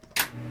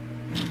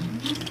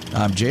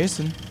I'm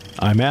Jason.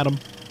 I'm Adam.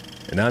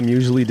 And I'm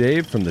usually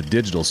Dave from the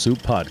Digital Soup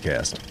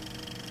Podcast.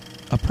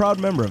 A proud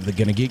member of the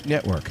Gonna Geek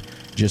Network,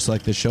 just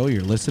like the show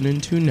you're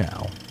listening to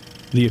now.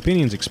 The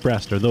opinions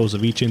expressed are those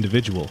of each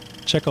individual.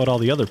 Check out all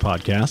the other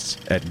podcasts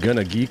at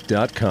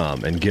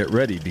GonnaGeek.com and get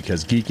ready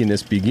because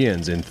geekiness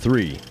begins in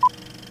 3,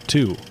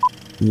 2,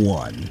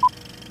 1.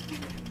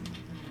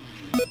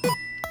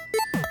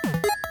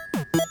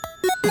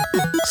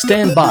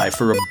 Stand by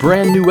for a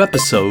brand new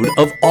episode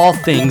of All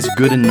Things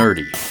Good and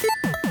Nerdy.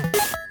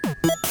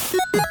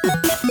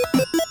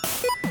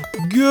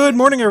 Good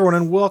morning, everyone,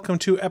 and welcome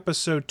to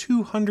episode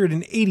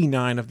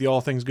 289 of the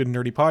All Things Good and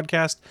Nerdy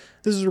podcast.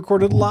 This is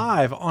recorded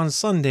live on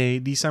Sunday,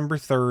 December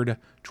 3rd,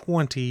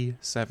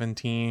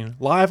 2017.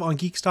 Live on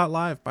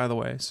Geeks.live, by the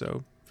way,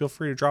 so feel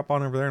free to drop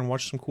on over there and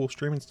watch some cool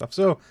streaming stuff.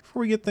 So,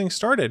 before we get things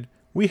started,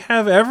 we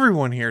have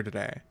everyone here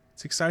today.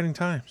 It's exciting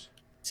times.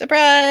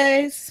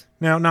 Surprise!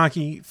 Now,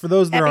 Naki, for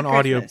those that are on Happy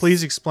audio, Christmas.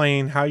 please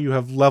explain how you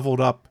have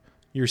leveled up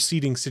your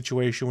seating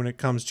situation when it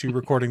comes to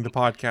recording the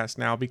podcast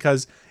now,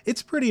 because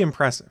it's pretty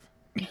impressive.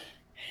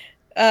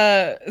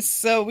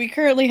 So we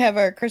currently have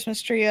our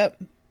Christmas tree up,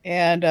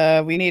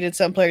 and we needed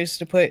some place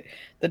to put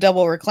the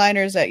double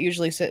recliners that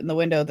usually sit in the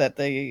window that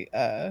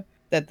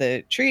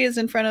the tree is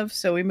in front of.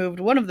 So we moved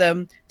one of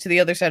them to the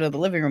other side of the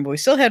living room, but we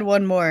still had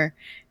one more,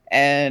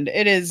 and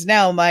it is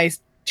now my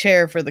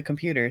chair for the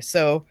computer.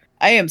 So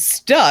I am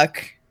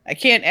stuck. I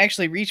can't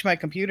actually reach my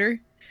computer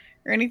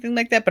or anything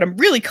like that, but I'm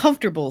really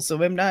comfortable,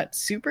 so I'm not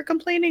super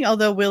complaining.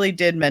 Although Willie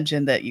did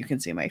mention that you can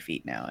see my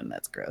feet now, and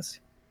that's gross.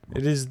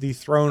 It is the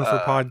throne for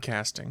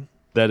podcasting.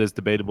 That is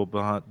debatable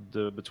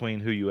between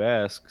who you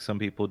ask. Some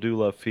people do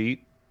love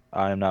feet.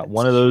 I am not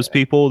one of those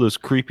people, those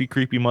creepy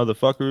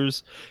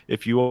motherfuckers.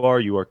 If you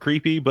are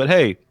creepy. But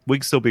hey, we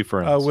can still be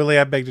friends. Willie,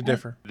 I beg to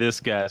differ. This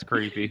guy's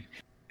creepy.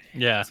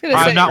 Yeah,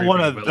 I'm not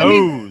one of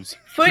those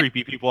foot-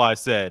 creepy people. I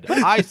said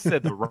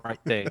the right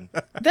thing.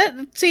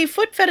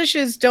 Foot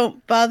fetishes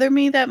don't bother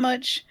me that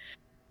much.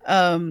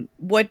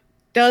 What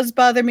does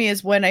bother me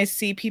is when I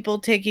see people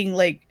taking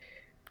like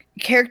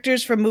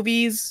characters from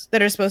movies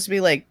that are supposed to be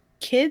like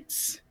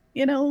kids,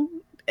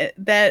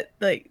 that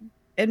like,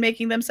 and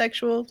making them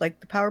sexual, like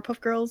the Powerpuff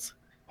Girls.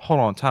 Hold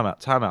on, time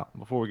out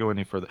before we go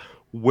any further.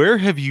 Where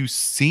have you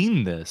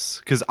seen this?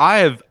 Because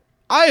I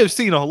have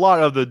seen a lot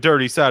of the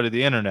dirty side of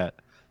the internet.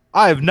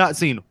 I have not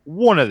seen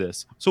one of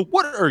this. So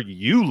what are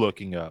you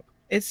looking up?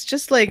 It's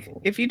just like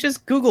if you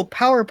just Google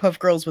Powerpuff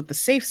Girls with the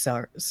safe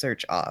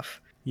search off.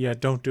 Yeah,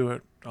 don't do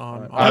it.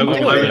 Why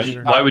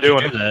would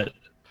you do that?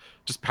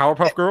 Just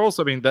Powerpuff Girls?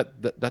 I mean, that.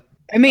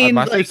 I mean,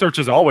 my safe search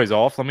is always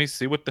off. Let me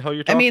see what the hell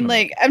you're talking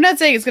about. I'm not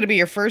saying it's going to be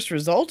your first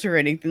result or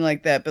anything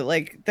like that, but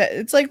like that,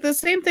 it's like the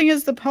same thing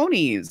as the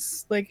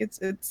ponies. Like it's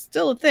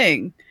still a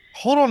thing.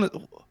 Hold on,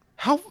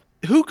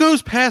 who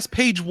goes past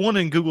page 1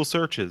 in Google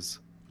searches?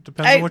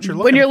 Depends on what you're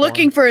looking for. When you're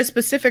looking for a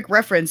specific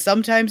reference,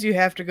 sometimes you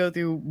have to go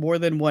through more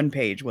than one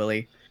page,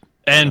 Willie.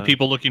 And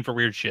people looking for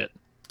weird shit.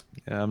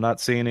 Yeah, I'm not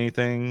seeing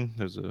anything.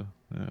 There's a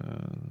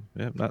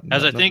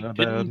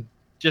didn't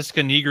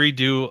Jessica Negri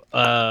do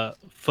a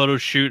photo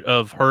shoot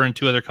of her and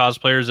 2 other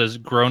cosplayers as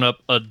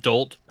grown-up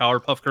adult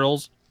Powerpuff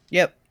Girls?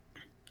 Yep.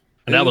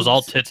 And that was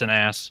all tits and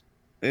ass.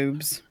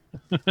 Boobs.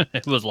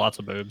 It was lots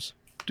of boobs.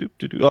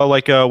 Oh,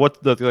 like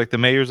what? The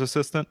mayor's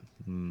assistant?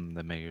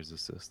 The mayor's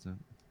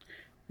assistant.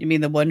 You mean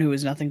the one who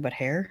is nothing but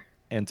hair?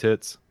 And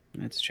tits.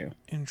 That's true.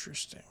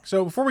 Interesting.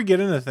 So before we get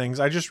into things,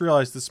 I just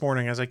realized this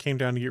morning as I came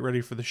down to get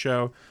ready for the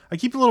show, I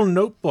keep a little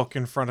notebook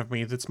in front of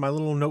me that's my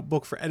little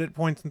notebook for edit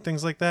points and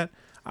things like that.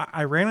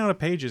 I ran out of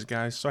pages,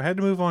 guys, so I had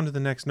to move on to the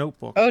next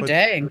notebook. Oh, but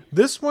dang.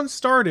 This one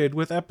started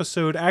with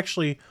episode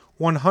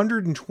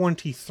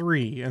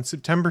 123 on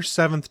September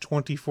 7th,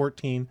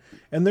 2014,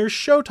 and there's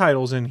show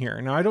titles in here.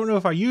 Now, I don't know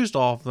if I used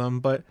all of them,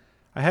 but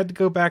I had to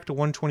go back to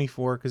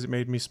 124 because it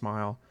made me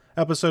smile.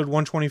 Episode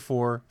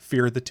 124,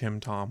 Fear the Tim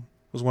Tom,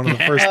 was one of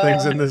the first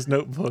things in this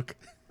notebook.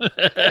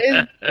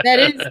 That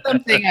is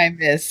something I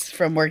miss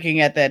from working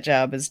at that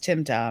job is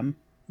Tim Tom.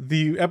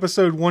 The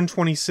episode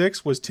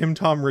 126 was Tim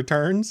Tom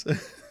Returns.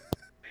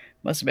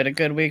 Must have been a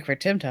good week for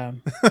Tim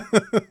Tom.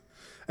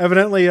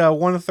 Evidently,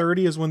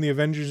 130 is when the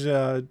Avengers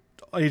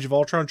Age of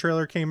Ultron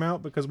trailer came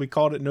out because we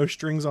called it No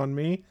Strings on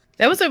Me.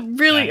 That was a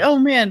really, oh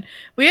man.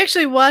 We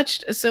actually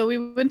watched, so we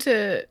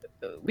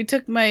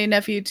took my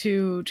nephew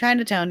to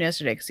Chinatown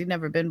yesterday because he'd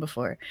never been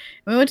before.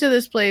 We went to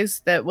this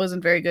place that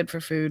wasn't very good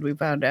for food. We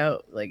found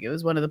out like it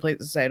was one of the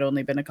places I'd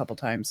only been a couple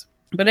times.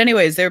 But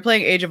anyways, they were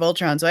playing Age of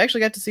Ultron, so I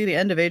actually got to see the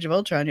end of Age of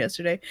Ultron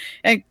yesterday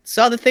and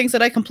saw the things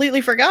that I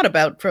completely forgot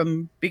about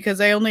because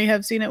I only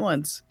have seen it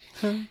once.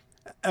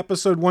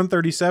 Episode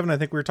 137, I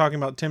think we were talking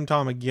about Tim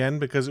Tom again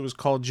because it was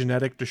called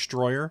Genetic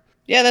Destroyer.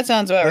 Yeah, that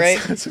sounds about right.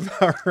 That's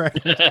about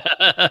right.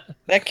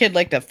 That kid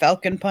liked a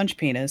Falcon Punch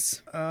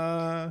penis.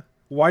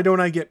 Why Don't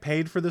I Get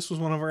Paid for This was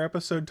one of our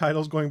episode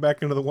titles going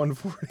back into the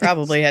 140s.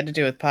 Probably had to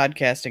do with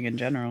podcasting in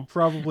general.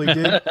 Probably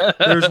did.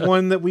 There's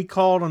one that we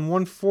called on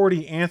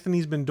 140,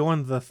 Anthony's Been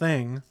Doing the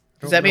Thing.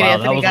 Does that mean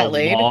Anthony got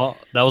laid?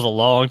 That was a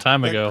long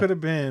time That ago. could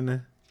have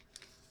been.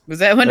 Was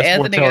that when That's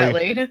more Anthony got telling-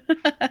 laid?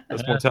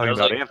 That's more telling I was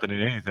about like- Anthony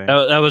than anything.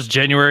 That was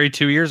January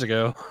 2 years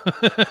ago.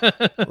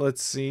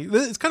 Let's see.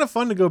 It's kind of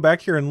fun to go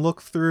back here and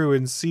look through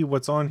and see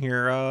what's on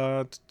here.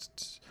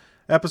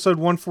 Episode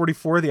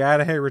 144, the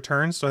Adahe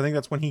returns. So I think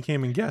that's when he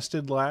came and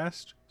guested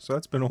last. So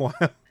that's been a while.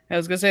 I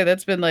was gonna say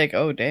that's been like,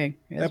 oh dang.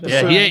 That's been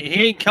Yeah, a he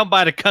while. ain't come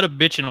by to cut a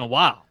bitch in a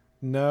while.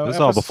 No, This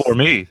is all before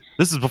me.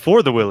 This is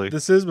before the Willie.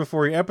 This is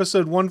before you.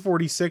 Episode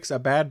 146, a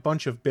bad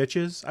bunch of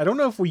bitches. I don't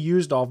know if we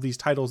used all of these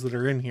titles that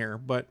are in here,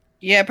 but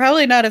Yeah,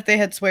 probably not if they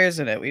had swears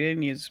in it.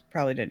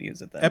 Probably didn't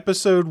use it then.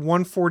 episode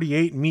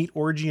 148, meat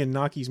orgy in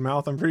Naki's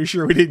mouth. I'm pretty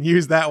sure we didn't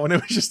use that one.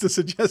 It was just a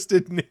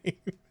suggested name.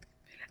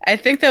 I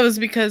think that was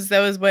because that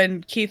was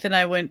when Keith and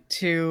I went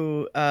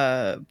to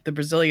the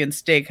Brazilian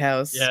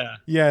steakhouse. Yeah.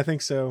 Yeah, I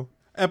think so.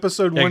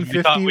 Episode Yeah,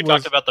 150 we was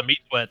talked about the meat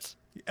sweats.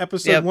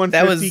 episode Yep,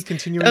 150.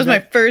 Continuing That was my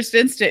first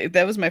instinct.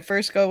 That was my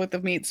first go with the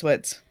meat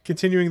sweats.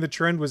 continuing the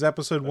trend was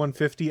episode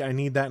 150. I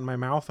need that in my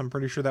mouth. I'm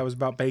pretty sure that was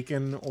about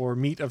bacon or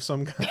meat of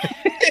some kind.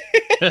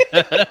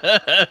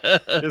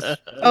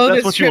 Oh, That's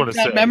this what you trip want to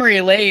down say.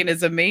 memory lane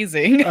is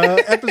amazing.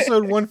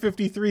 Episode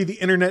 153, the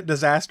Internet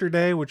Disaster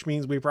Day, which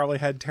means we probably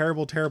had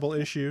terrible, terrible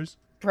issues.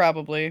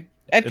 Probably.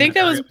 I think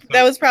that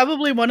was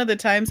probably one of the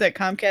times that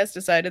Comcast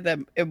decided that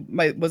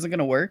wasn't going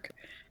to work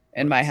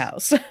in my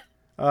house.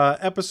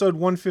 Episode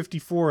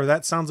 154,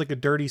 that sounds like a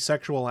dirty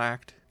sexual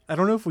act. I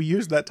don't know if we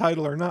used that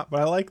title or not, but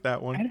I like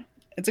that one.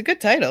 It's a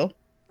good title.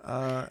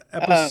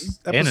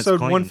 Episode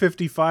clean.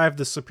 155,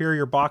 the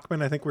Superior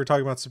Bachman. I think we were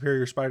talking about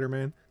Superior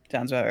Spider-Man.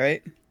 Sounds about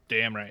right.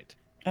 Damn right.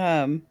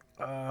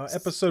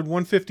 Episode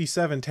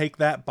 157, Take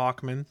That,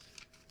 Bachman.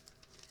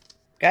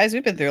 Guys,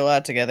 we've been through a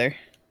lot together.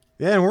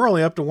 Yeah, and we're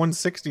only up to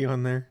 160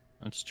 on there.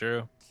 That's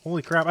true.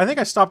 Holy crap. I think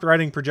I stopped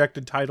writing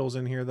projected titles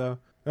in here, though.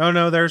 Oh,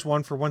 no, there's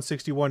one for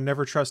 161,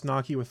 Never Trust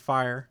Naki with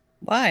Fire.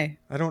 Why?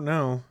 I don't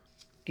know.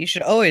 You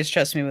should always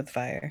trust me with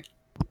fire.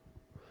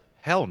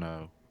 Hell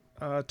no.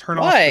 Turn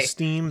off Why? the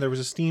Steam. There was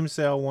a Steam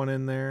sale one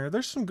in there.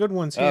 There's some good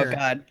ones Oh, here.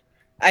 God.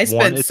 I One,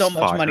 spent it's so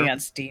much fire. money on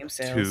Steam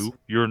sales. 2,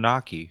 you're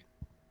Naki.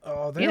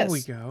 Oh, there Yes,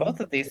 we go. both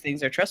of these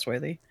things are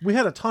trustworthy. We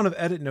had a ton of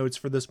edit notes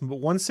for this, but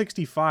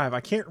 165,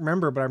 I can't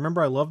remember, but I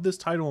remember I loved this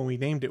title when we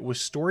named it, was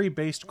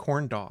Story-Based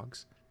Corn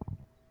Dogs.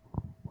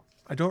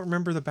 I don't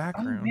remember the Oh,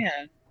 background.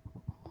 man.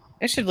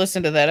 I should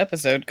listen to that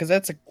episode because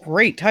that's a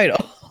great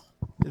title.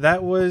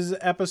 That was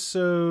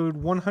episode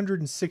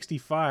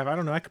 165. I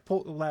don't know. I could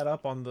pull that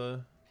up on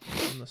the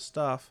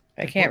stuff.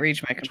 I can't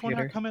reach my Which one did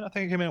I computer. come in? I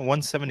think I came in at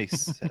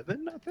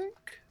 177, I think.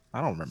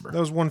 I don't remember. That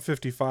was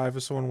 155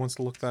 if someone wants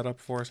to look that up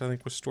for us. I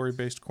think was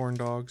Story-Based Corn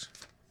Dogs.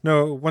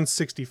 No,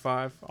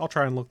 165. I'll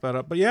try and look that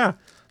up. But yeah,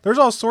 there's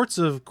all sorts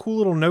of cool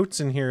little notes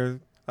in here.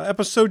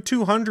 Episode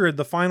 200,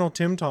 the final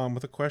Tim Tom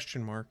with a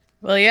question mark.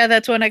 Well, yeah,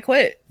 that's when I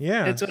quit.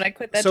 Yeah. That's when I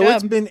quit that So job.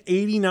 it's been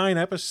 89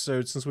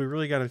 episodes since we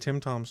really got a Tim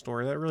Tom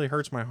story. That really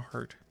hurts my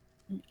heart.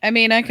 I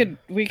mean,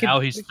 we could. Now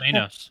he's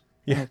Thanos.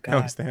 Yeah, Oh, now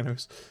God. it's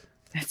Thanos.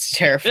 That's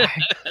terrifying.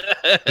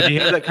 Did he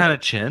have that kind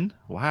of chin?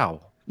 Wow.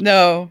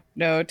 No,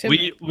 Tim.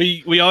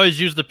 We always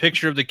use the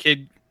picture of the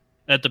kid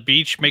at the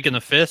beach making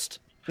the fist.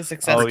 The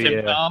success. Oh, Tim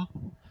yeah. Tom,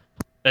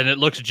 and it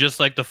looks just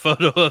like the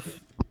photo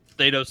of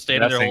Thanos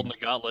standing there Nothing. holding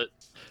the gauntlet.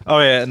 Oh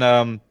yeah,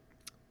 and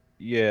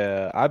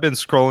yeah, I've been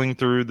scrolling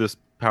through this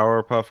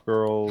Powerpuff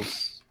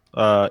Girls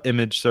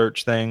image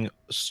search thing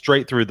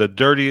straight through. The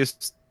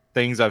dirtiest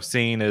things I've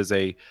seen is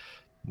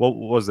what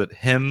was it?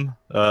 Him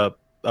pop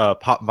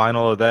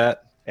vinyl of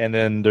that, and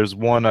then there's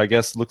one I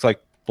guess looks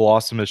like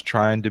Blossom is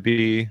trying to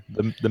be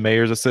the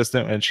mayor's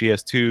assistant, and she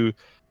has two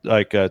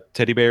like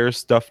teddy bears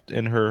stuffed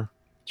in her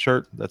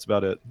shirt. That's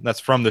about it. That's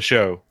from the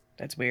show.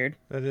 That's weird.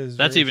 That's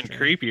That's even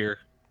creepier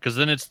because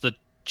then it's the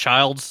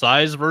child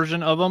size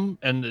version of them,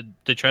 and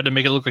they tried to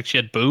make it look like she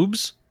had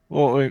boobs.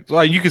 Well,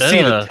 like you can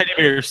see the Ugh. teddy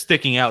bear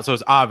sticking out, so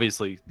it's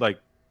obviously like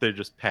they're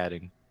just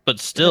padding. But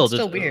still, That's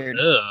still just- weird.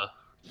 ugh.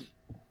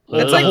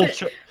 That's Ugh. like whole the-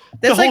 show-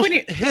 That's the like whole when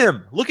you.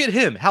 him. Look at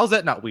him. How's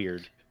that not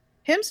weird?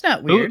 Him's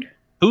not weird.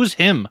 Who's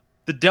him?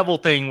 The devil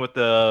thing with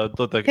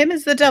the Him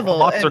is the devil.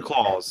 lobster and-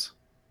 claws.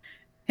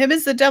 Him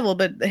is the devil,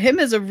 but him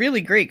is a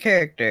really great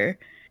character.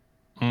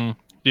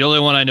 The only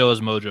one I know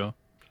is Mojo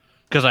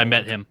because I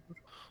met him.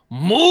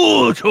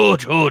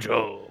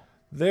 Mojo.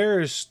 There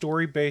is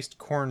story-based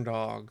corn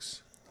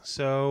dogs.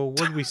 So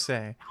what did we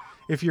say?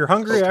 If you're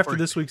hungry after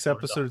this week's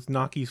episode, it's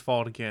Naki's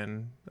fault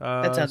again.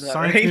 That sounds about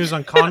Science right. news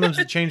on condoms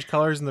that change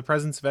colors in the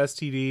presence of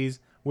STDs,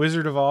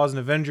 Wizard of Oz and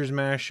Avengers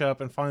mashup,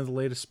 and finally the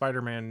latest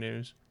Spider-Man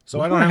news. So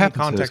I don't What have the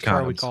happened to those context for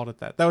why we condoms? called it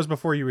that. That was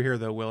before you were here,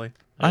 though, Willie.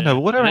 I know,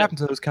 but whatever Yeah. happened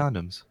to those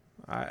condoms?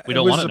 We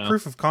don't it was wanna a know.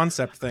 proof of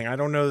concept thing. I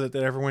don't know that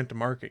they ever went to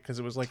market because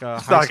it was like a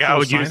It's high not like I school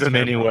would use science them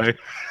fair anyway.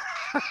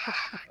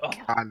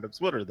 project. Condoms.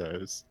 What are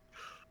those?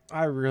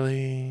 I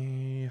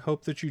really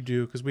hope that you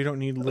do because we don't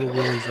need little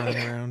Willies running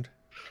around.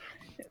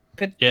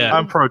 But Yeah.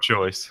 I'm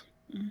pro-choice.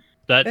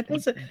 That that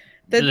doesn't. it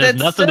That, has that's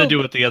nothing to still- do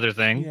with the other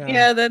thing.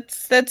 Yeah,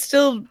 that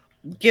still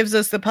gives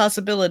us the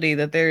possibility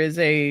that there is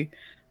a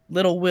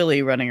little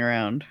Willy running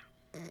around.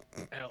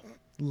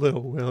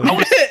 Little Willie.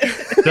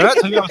 Did I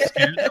tell you I was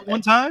scared that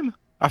one time?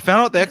 I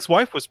found out the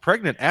ex-wife was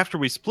pregnant after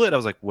we split. I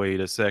was like, wait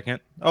a second.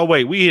 Oh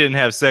wait, we didn't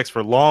have sex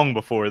for long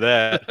before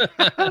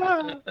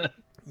that.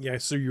 Yeah,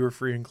 so you were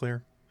free and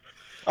clear.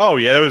 Oh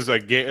yeah,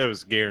 it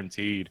was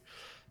guaranteed.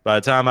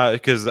 By the time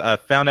because I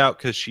found out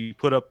because she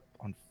put up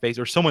on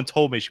Facebook, or someone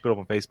told me she put up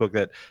on Facebook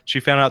that she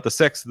found out the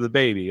sex of the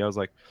baby. I was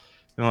like,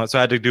 so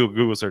I had to do a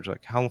Google search,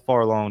 like, how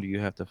far along do you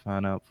have to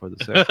find out for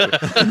the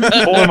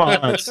sex? 4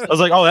 months. I was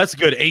like, oh, that's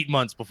good. 8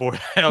 months before.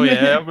 Hell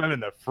yeah, I'm in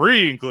the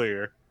free and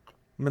clear.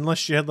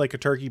 Unless you had like a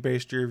turkey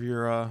baster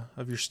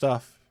of your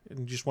stuff and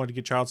you just wanted to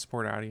get child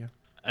support out of you.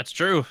 That's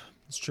true.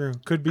 It's true.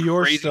 Could be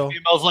yours Crazy still.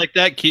 females like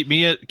that keep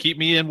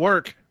me in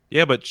work.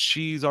 Yeah, but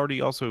she's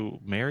already also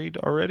married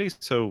already,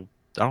 so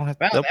I don't have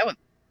Wow, to. that was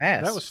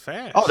fast. That was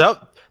fast.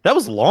 Oh, that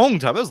was a long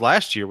time. That was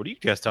last year. What are you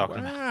guys talking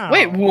about? Wow.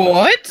 Wait,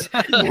 what?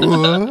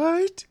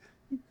 What?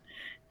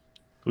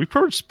 We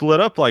pretty much split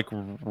up like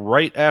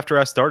right after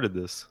I started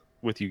this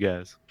with you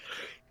guys.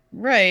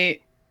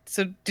 Right.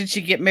 So did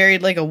she get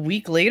married like a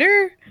week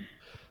later?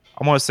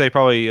 I'm gonna say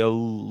probably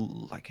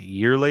like a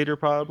year later,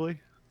 probably.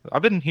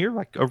 I've been here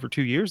like over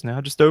 2 years now,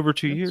 just over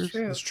 2 years.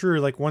 True. It's true.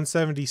 Like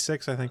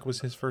 176, I think,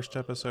 was his first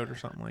episode or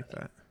something like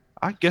that.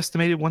 I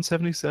guesstimated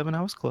 177.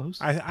 I was close.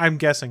 I'm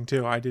guessing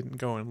too. I didn't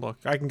go and look.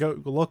 I can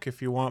go look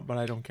if you want, but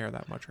I don't care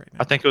that much right now.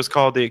 I think it was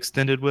called the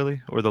Extended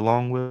Willie or the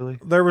Long Willie.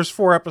 There was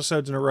 4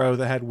 episodes in a row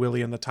that had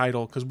Willie in the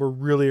title because we're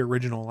really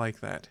original like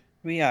that.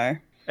 We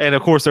are. And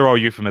of course, they're all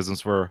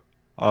euphemisms for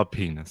a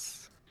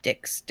penis.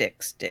 Dicks.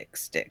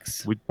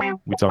 We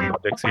talking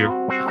about dicks here.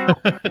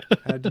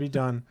 Had to be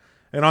done.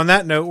 And on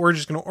that note, we're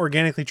just going to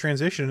organically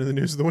transition into the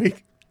news of the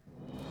week.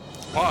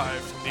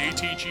 Live from the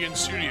ATGN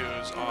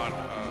studios on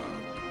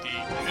the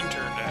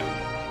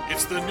internet,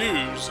 it's the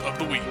news of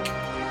the week.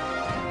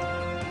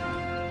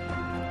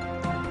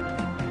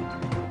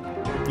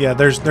 Yeah,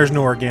 there's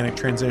no organic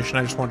transition.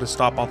 I just wanted to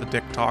stop all the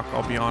dick talk,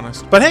 I'll be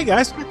honest. But hey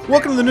guys,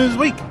 welcome to the News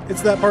Week.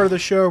 It's that part of the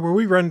show where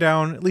we run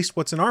down, at least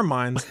what's in our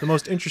minds, the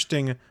most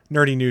interesting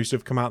nerdy news to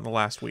have come out in the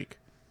last week.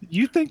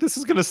 You think this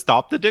is gonna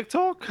stop the dick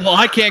talk? Well,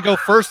 I can't go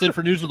first then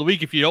for news of the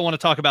week if you don't want to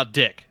talk about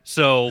dick.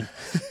 So,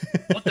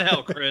 what the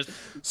hell, Chris?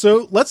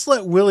 So let's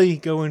let Willie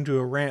go into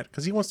a rant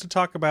because he wants to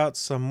talk about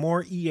some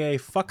more EA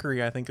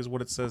fuckery, I think is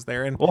what it says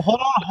there. And Well,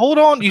 hold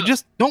on. You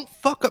just don't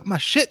fuck up my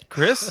shit,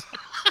 Chris.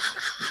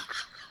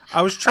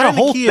 I was Got a trying to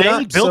whole key it thing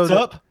up built so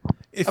up.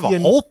 if Have you a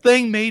whole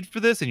thing made for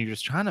this, and you're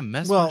just trying to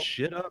mess my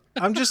shit up.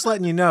 I'm just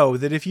letting you know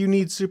that if you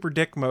need super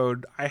dick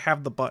mode, I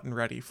have the button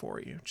ready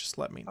for you. Just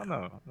let me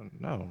know.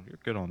 No, you're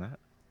good on that.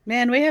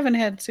 Man, we haven't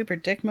had super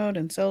dick mode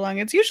in so long.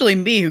 It's usually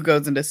me who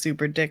goes into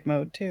super dick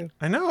mode too.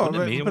 I know. Wasn't it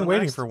I've me been when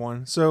waiting last? for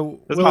one. So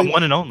That's my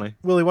one and only.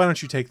 Willie, why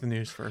don't you take the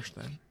news first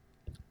then?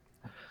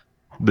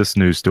 This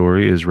news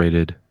story is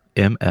rated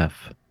MF.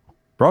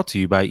 Brought to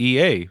you by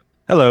EA.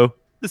 Hello,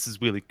 this is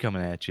Willie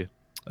coming at you.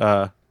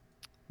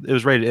 It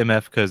was rated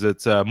MF because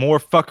it's more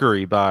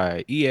fuckery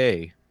by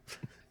EA.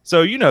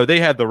 So, they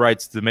have the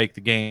rights to make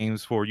the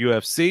games for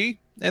UFC,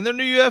 and their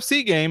new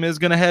UFC game is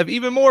going to have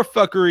even more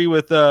fuckery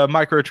with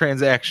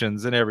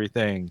microtransactions and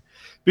everything.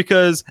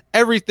 Because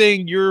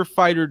everything your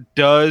fighter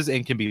does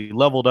and can be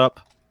leveled up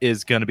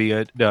is going to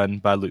be done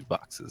by loot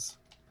boxes.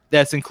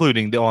 That's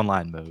including the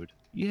online mode.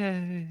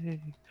 Yay.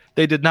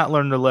 They did not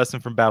learn their lesson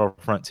from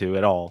Battlefront 2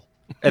 at all.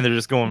 And they're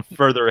just going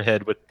further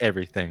ahead with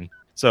everything.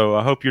 So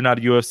I hope you're not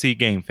a UFC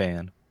game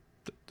fan.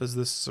 Does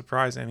this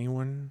surprise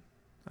anyone?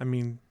 I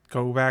mean,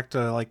 go back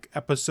to like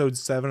episode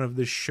 7 of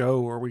this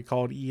show where we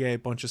called EA a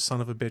bunch of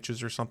son of a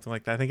bitches or something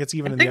like that. I think it's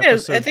even in the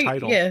episode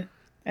title. Yeah.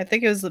 I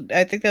think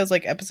that was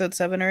like episode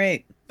 7 or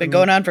 8. Been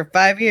going on for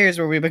 5 years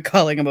where we've been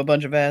calling them a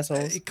bunch of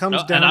assholes. It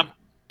comes down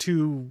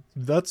to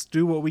let's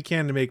do what we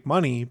can to make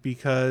money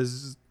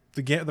because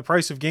the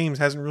price of games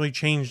hasn't really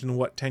changed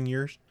in 10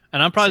 years.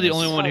 And I'm probably the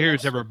only one here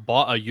who's ever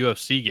bought a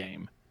UFC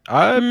game.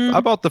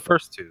 I bought the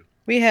first 2.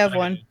 We have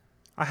one.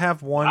 I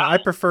have one. Wow. I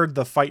preferred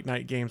the Fight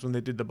Night games when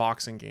they did the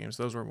boxing games.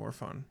 Those were more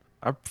fun.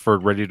 I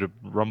preferred Ready to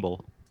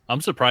Rumble.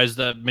 I'm surprised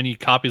that many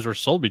copies were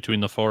sold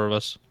between the 4 of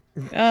us.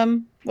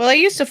 Well, I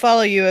used to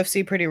follow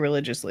UFC pretty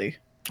religiously.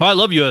 Well, I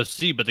love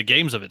UFC, but the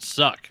games of it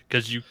suck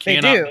because you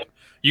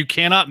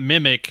cannot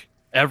mimic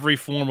every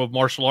form of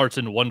martial arts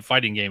in one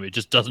fighting game. It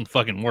just doesn't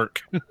fucking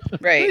work.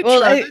 Right.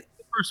 Well, the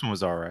first one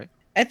was all right.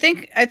 I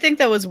think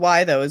that was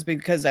why though, is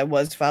because I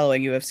was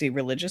following UFC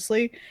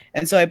religiously,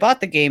 and so I bought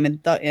the game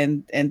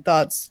and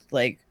thoughts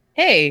like,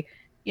 hey,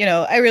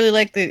 I really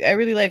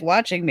like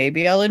watching.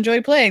 Maybe I'll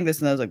enjoy playing this,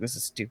 and I was like, this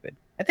is stupid.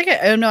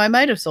 I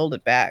might have sold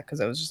it back because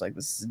I was just like,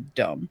 this is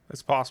dumb.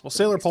 It's possible.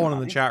 Sailor Poland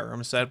in the chat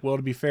room said, well,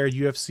 to be fair,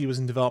 UFC was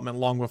in development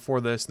long before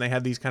this, and they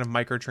had these kind of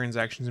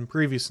microtransactions in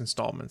previous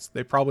installments.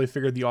 They probably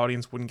figured the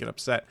audience wouldn't get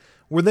upset.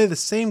 Were they the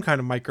same kind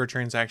of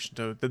microtransaction,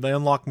 though? Did they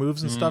unlock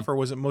moves and stuff, or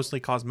was it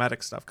mostly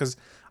cosmetic stuff? Because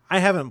I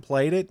haven't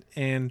played it,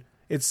 and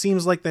it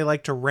seems like they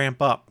like to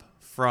ramp up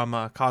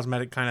from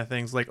cosmetic kind of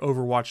things like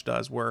Overwatch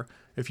does, where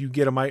if you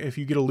get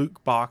a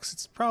loot box,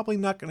 it's probably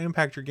not going to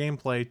impact your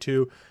gameplay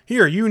to,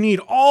 here, you need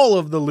all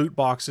of the loot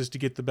boxes to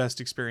get the best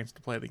experience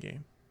to play the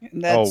game.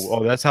 And that's,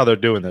 Oh, that's how they're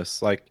doing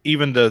this. Like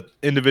even the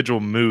individual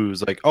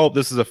moves, like, oh,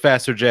 this is a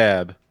faster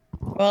jab.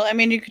 well, I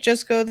mean, you could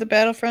just go the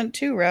Battlefront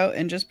 2 route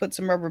and just put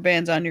some rubber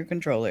bands on your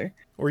controller.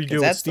 Or you 'Cause do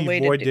what that's the Steve way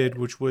to Boyd do did, it.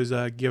 which was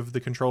give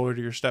the controller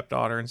to your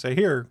stepdaughter and say,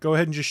 "Here, go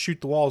ahead and just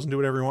shoot the walls and do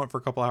whatever you want for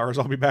a couple hours.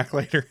 I'll be back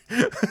later."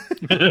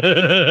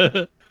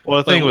 Well,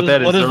 the thing with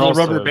that is what does they're the also,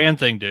 rubber band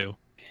thing do?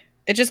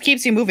 It just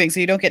keeps you moving so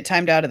you don't get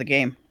timed out of the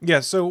game. Yeah,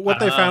 so what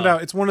they found Ah.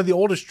 out, it's one of the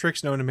oldest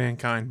tricks known to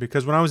mankind,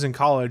 because when I was in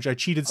college, I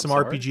cheated some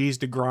sorry? RPGs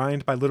to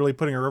grind by literally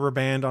putting a rubber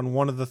band on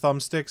one of the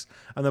thumbsticks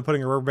and then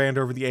putting a rubber band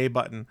over the A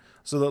button.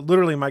 So that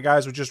literally my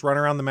guys would just run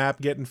around the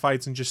map, get in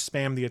fights, and just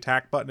spam the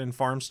attack button and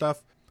farm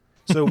stuff.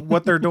 So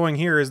what they're doing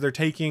here is they're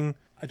taking...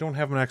 I don't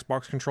have an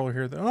Xbox controller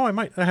here. Oh, I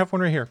might. I have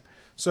one right here.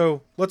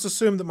 So let's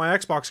assume that my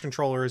Xbox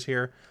controller is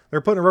here. They're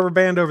putting a rubber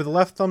band over the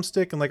left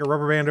thumbstick and like a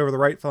rubber band over the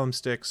right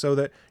thumbstick so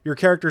that your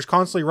character is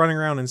constantly running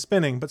around and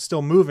spinning, but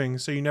still moving,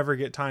 so you never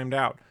get timed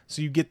out.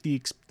 So you get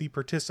the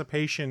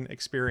participation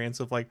experience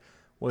of like,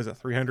 what is it,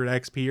 300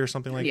 XP or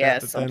something like Yeah,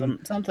 that? something.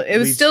 It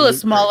was leads still to a loot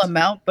small crates.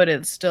 amount, but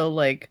it's still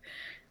like,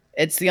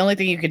 it's the only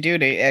thing you could do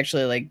to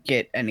actually like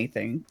get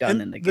anything done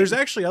And in the game. there's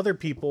actually other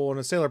people, and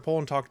a Sailor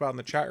Poland talked about in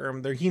the chat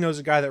room. There, he knows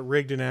a guy that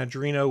rigged an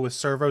Adreno with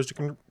servos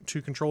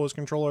to control his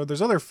controller.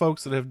 There's other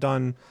folks that have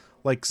done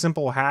like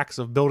simple hacks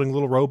of building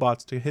little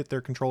robots to hit their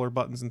controller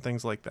buttons and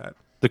things like that.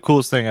 the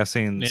coolest thing I've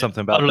seen Yeah,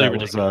 something about utterly that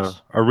ridiculous.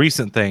 was a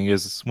recent thing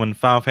is when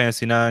Final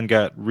Fantasy IX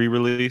got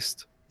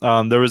re-released.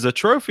 There was a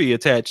trophy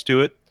attached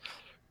to it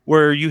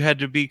where you had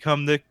to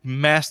become the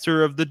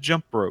master of the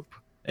jump rope,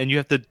 and you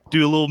have to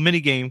do a little mini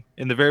game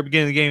in the very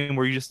beginning of the game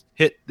where you just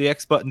hit the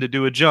X button to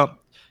do a jump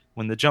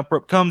when the jump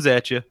rope comes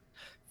at you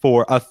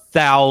for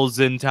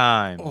 1,000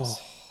 times. Oh,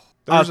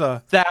 there's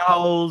a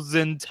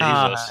 1,000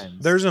 times.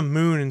 there's a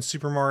moon in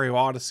Super Mario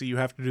Odyssey. You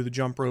have to do the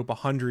jump rope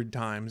 100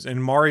 times,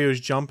 and Mario's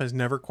jump is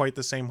never quite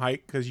the same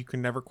height because you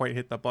can never quite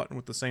hit the button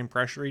with the same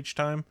pressure each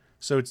time.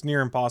 So it's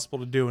near impossible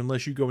to do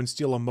unless you go and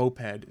steal a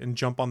moped and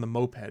jump on the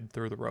moped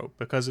through the rope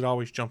because it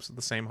always jumps at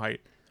the same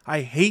height.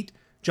 I hate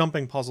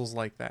jumping puzzles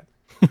like that.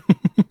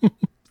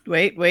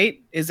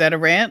 Wait, is that a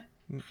rant?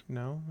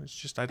 No, it's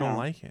just I don't No.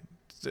 like it.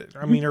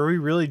 I mean, are we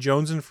really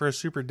jonesing for a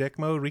super dick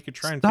mode? We could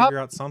try and Stop- figure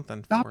out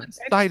something Stop for it.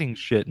 inciting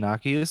shit,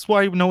 Naki. That's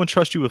why no one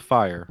trusts you with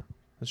fire.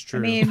 That's true.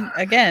 I mean,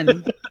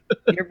 again,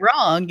 you're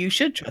wrong. You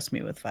should trust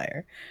me with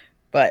fire.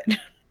 But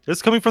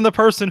It's coming from the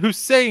person who's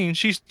saying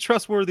she's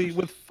trustworthy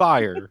with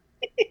fire.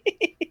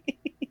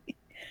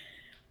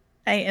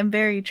 I am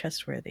very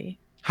trustworthy.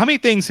 How many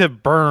things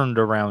have burned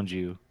around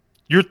you?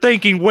 You're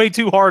thinking way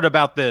too hard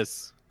about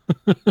this.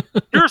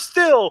 You're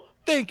still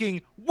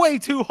thinking way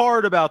too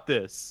hard about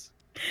this.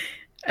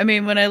 I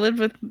mean, when I lived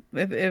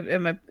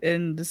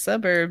in the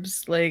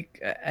suburbs,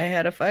 like I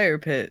had a fire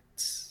pit,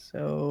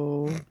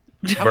 so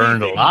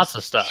Burned lots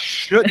of stuff.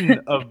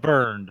 Shouldn't have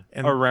burned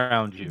And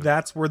around you.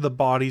 that's where the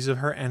bodies of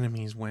her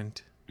enemies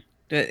went.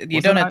 you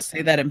Wasn't don't have that- to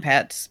say that in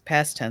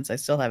past tense. I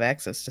still have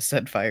access to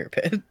said fire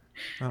pit.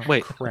 Oh,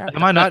 Wait, crap.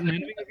 am I not an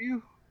enemy of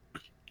you?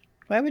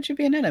 Why would you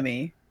be an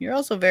enemy? You're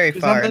also very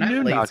 'Cause far. I'm the and new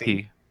I'm lazy.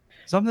 Naki.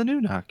 'Cause I'm the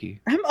new Naki.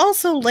 I'm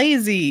also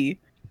lazy.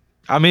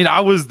 I mean, I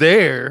was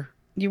there.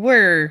 You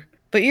were,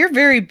 but you're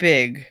very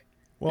big.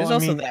 Well, There's I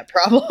also mean, that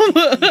problem.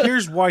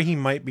 here's why he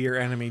might be your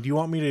enemy. Do you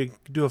want me to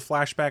do a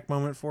flashback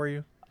moment for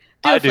you?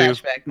 Do a I do.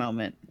 flashback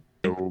moment.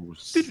 So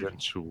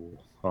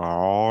sensual.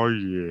 Oh,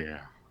 yeah.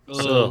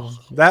 Ugh.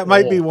 That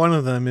might be Oh. one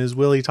of them, is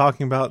Willie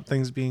talking about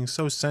things being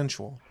so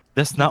sensual.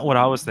 That's not what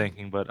I was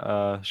thinking,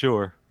 but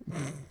sure.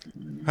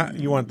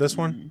 You want this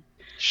one?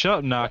 Shut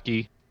up,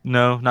 Naki.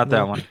 No, not that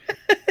No. one.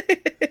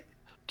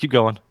 Keep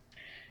going.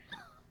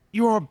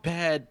 You're a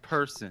bad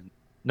person.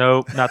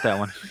 No, not that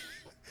one.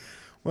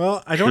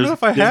 Well, I don't know There's-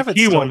 if I there's have a it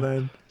key still one.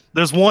 then.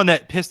 There's one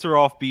that pissed her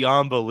off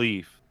beyond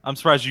belief. I'm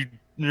surprised you're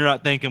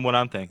not thinking what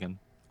I'm thinking.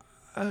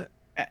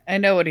 I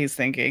know what he's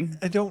thinking.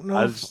 I don't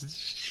know.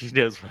 She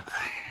does.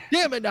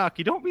 Damn it,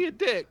 Naki, don't be a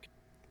dick.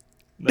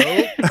 No.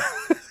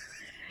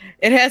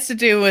 It has to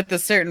do with a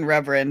certain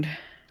reverend.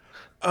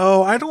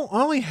 Oh, I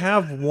only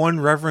have one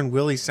Reverend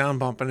Willie sound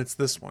bump, and it's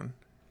this one.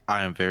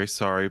 I am very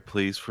sorry.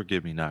 Please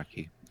forgive me,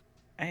 Naki.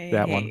 I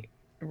That one. hate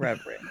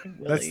Reverend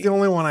Willie That's the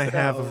only one I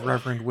have of so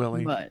Reverend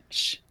Willie.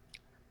 much.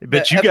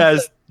 But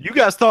The you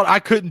guys thought I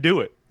couldn't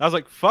do it. I was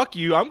like, fuck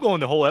you. I'm going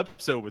the whole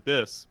episode with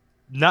this.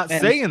 Not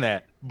And- saying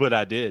that, but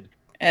I did.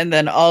 And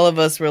then all of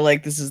us were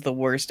like, "This is the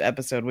worst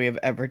episode we have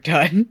ever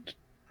done."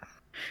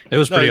 It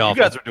was pretty you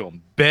awful. guys are doing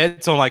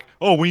bets on like,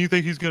 oh, when you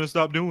think he's gonna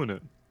stop doing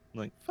it? I'm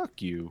like,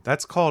 fuck you.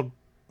 That's called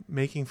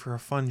making for a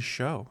fun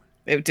show.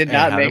 It did And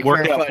not how'd it make for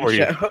work a out fun for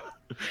you? show.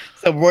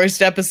 It's the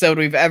worst episode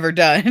we've ever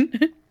done.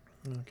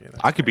 Okay, that's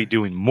I could be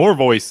doing more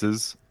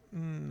voices.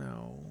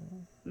 No.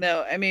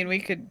 No, I mean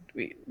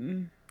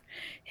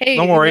Hey,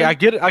 Don't worry, when- I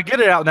get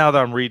it out now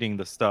that I'm reading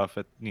the stuff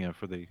at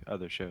for the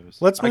other shows.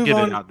 Let's I move get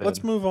on. It out then.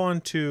 Let's move on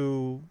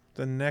to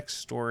the next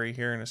story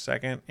here in a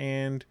second,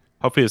 and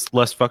Hopefully, it's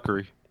less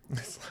fuckery.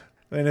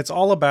 it's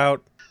all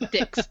about.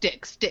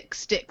 Stick.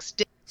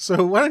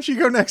 So why don't you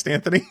go next,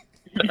 Anthony?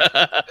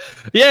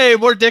 Yay,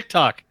 more dick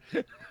talk.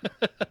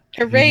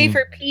 Hooray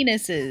for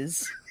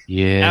penises.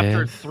 Yeah.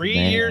 After 3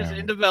 years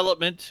in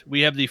development,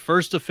 we have the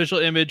first official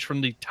image from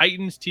the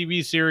Titans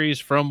TV series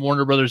from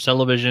Warner Brothers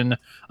Television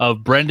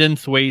of Brendan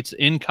Thwaites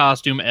in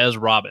costume as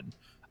Robin.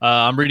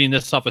 I'm reading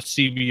this off a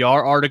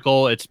CBR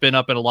article. It's been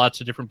up in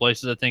lots of different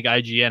places. I think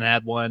IGN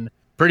had one.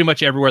 Pretty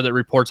much everywhere that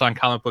reports on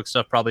comic book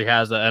stuff probably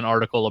has an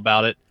article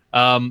about it.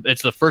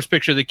 It's the first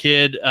picture of the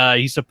kid.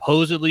 He's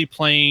supposedly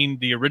playing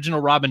the original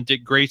Robin,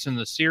 Dick Grayson, in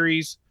the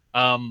series.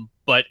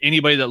 But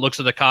anybody that looks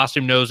at the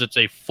costume knows it's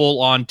a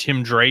full-on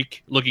Tim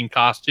Drake looking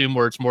costume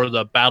where it's more of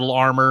the battle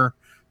armor,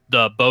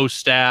 the bow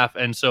staff.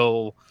 And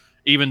so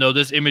even though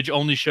this image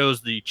only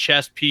shows the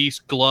chest piece,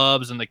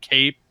 gloves, and the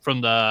cape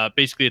from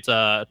basically it's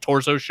a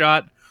torso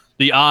shot,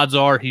 the odds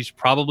are he's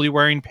probably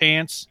wearing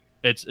pants.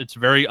 It's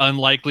very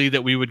unlikely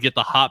that we would get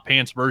the hot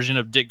pants version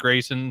of Dick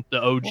Grayson,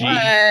 the OG.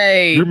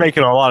 Why? You're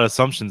making a lot of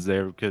assumptions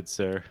there, good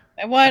sir.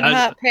 I want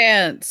hot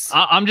pants.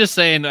 I'm just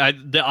saying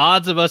the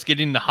odds of us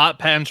getting the hot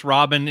pants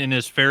Robin in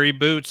his fairy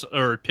boots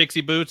or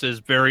pixie boots is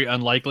very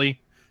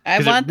unlikely.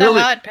 I want the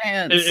hot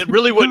pants. It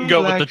really wouldn't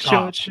go with the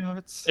top.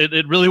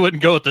 It really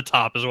wouldn't go at the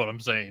top, is what I'm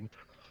saying.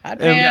 Hot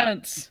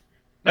pants.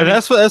 And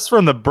that's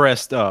from the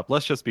breast up.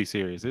 Let's just be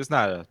serious. It's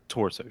not a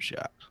torso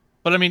shot.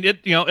 But I mean,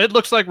 it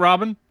looks like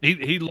Robin.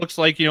 He looks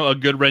like a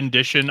good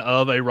rendition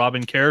of a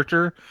Robin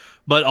character,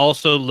 but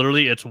also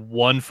literally it's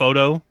one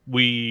photo.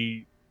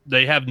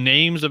 They have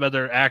names of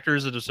other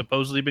actors that have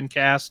supposedly been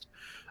cast.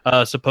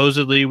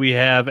 Supposedly we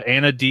have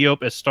Anna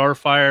Diop as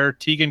Starfire,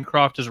 Tegan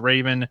Croft as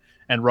Raven,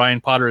 and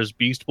Ryan Potter as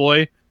Beast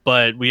Boy.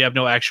 But we have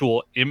no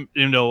actual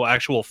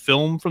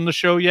film from the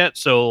show yet,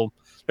 so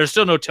there's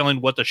still no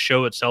telling what the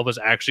show itself is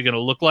actually going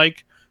to look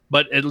like.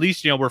 But at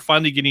least we're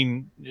finally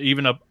getting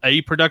even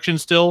a production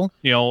still.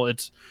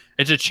 It's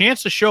a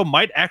chance the show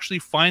might actually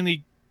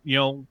finally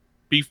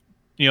be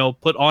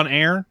put on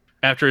air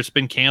after it's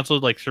been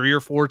canceled like 3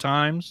 or 4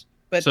 times.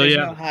 But there's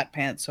no hot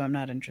pants, so I'm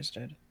not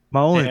interested.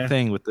 My only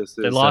thing with this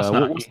is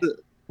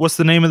what's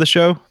the name of the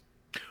show?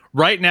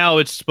 Right now,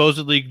 it's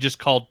supposedly just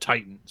called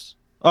Titans.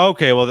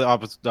 Okay, well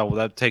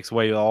that takes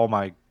away all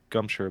my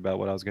gumshoe about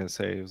what I was going to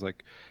say. It was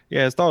like,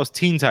 yeah, it's always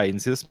Teen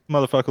Titans. This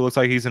motherfucker looks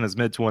like he's in his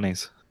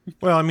mid-20s.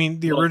 Well, I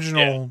mean, the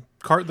original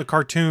the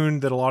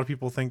cartoon that a lot of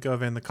people think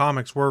of in the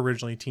comics were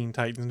originally Teen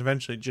Titans, and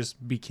eventually it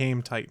just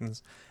became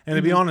Titans. And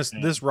to be honest,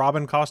 this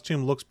Robin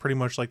costume looks pretty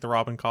much like the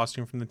Robin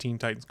costume from the Teen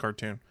Titans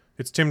cartoon.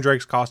 It's Tim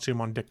Drake's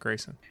costume on Dick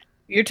Grayson.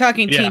 You're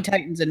talking Teen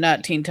Titans and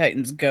not Teen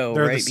Titans Go,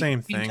 They're right? the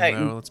same thing,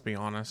 though, let's be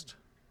honest.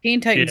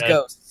 Teen Titans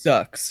Go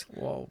sucks.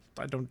 Well,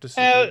 I don't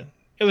disagree.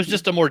 It was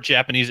just a more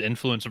Japanese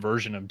influenced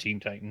version of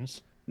Teen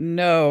Titans.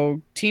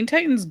 No, Teen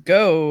Titans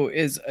Go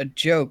is a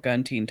joke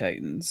on Teen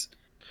Titans.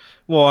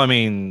 Well, I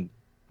mean,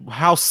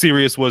 how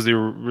serious was the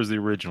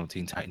original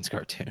Teen Titans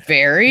cartoon?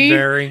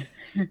 Very.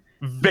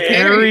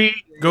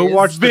 Go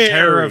watch the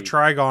Terror of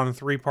Trigon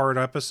 3-part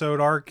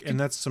episode arc, and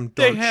that's some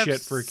dark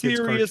shit for a kid's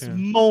cartoon. Serious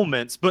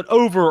moments, but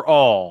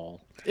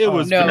overall, it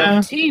was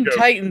Teen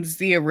Titans,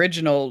 the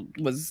original,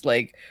 was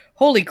like,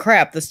 holy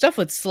crap! The stuff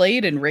with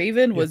Slade and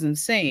Raven was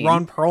insane.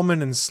 Ron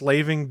Perlman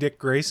enslaving Dick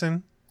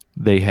Grayson.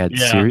 They had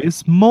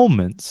serious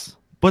moments,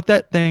 but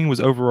that thing was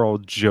overall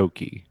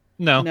jokey.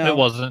 No, it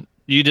wasn't.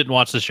 You didn't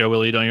watch the show,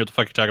 Willie. You don't know what the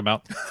fuck you're talking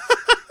about.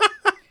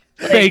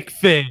 Fake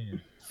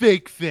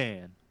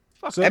fan.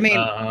 So, I mean,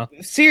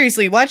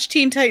 seriously, watch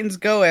Teen Titans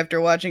Go after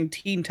watching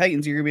Teen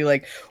Titans. You're going to be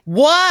like,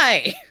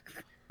 why?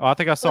 Oh, I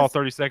think I saw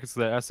 30 seconds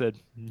of that. I said,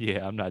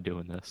 yeah, I'm not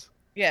doing this.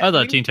 Yeah, I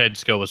thought Teen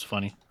Titans Go was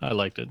funny. I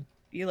liked it.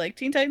 You like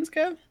Teen Titans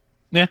Go?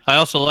 Yeah, I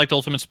also liked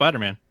Ultimate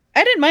Spider-Man.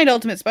 I didn't mind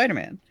Ultimate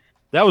Spider-Man.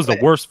 That was the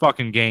worst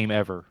fucking game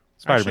ever.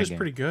 Spider-Man was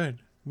pretty good.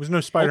 It was no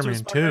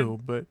Spider-Man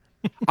 2, but...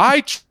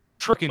 I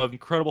tricking of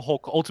Incredible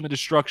Hulk Ultimate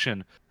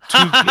Destruction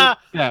to get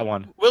that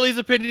one. Willie's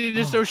opinion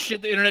is so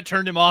shit the internet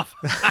turned him off.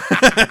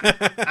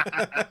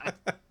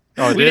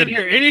 We didn't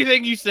hear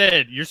anything you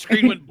said. Your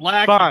screen went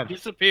black,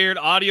 disappeared,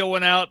 audio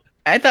went out.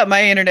 I thought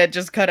my internet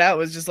just cut out.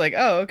 Was just like,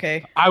 oh,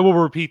 okay. I will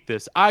repeat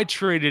this. I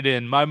traded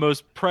in my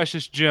most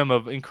precious gem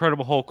of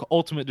Incredible Hulk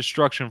Ultimate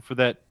Destruction for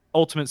that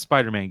Ultimate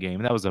Spider-Man game,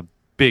 and that was a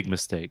big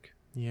mistake.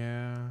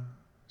 Yeah.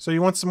 So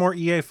you want some more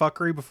EA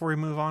fuckery before we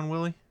move on,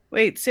 Willie?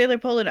 Wait, Sailor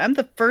Poland, I'm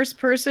the first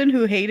person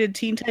who hated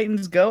Teen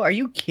Titans Go. Are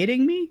you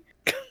kidding me?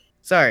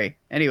 Sorry.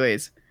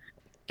 Anyways.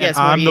 Yes,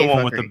 I'm the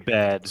one fuckery. with the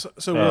bad.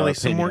 So Willie,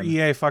 some more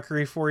EA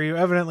fuckery for you.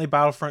 Evidently,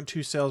 Battlefront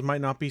 2 sales might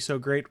not be so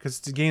great because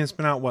it's a game that's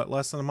been out,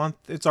 less than a month?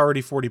 It's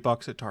already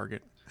 $40 at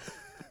Target.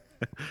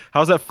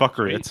 How's that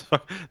fuckery?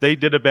 They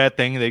did a bad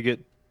thing. They get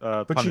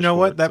but you know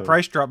what? That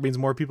price drop means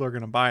more people are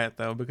going to buy it,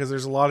 though, because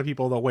there's a lot of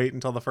people that wait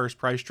until the first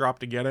price drop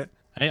to get it.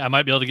 Hey, I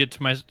might be able to get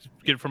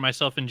it for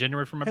myself in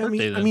January for my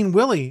birthday. I mean,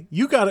 Willie,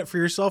 you got it for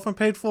yourself and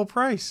paid full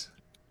price.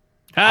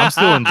 I'm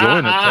still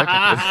enjoying it,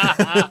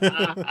 technically.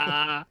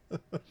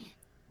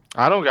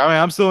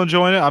 I'm still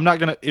enjoying it. I'm not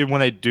gonna when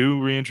they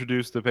do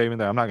reintroduce the payment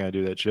there. I'm not gonna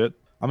do that shit.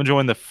 I'm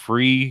enjoying the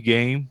free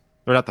game,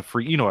 or not the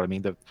free. You know what I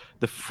mean?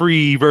 The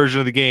free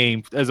version of the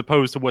game, as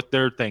opposed to what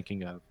they're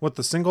thinking of. What,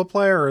 the single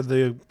player or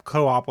the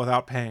co-op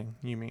without paying?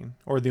 You mean,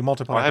 or the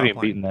multiplayer? I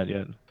haven't beaten that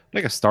yet.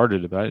 think I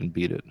started it, but I didn't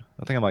beat it.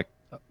 I think I'm like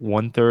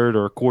 1/3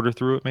 or a quarter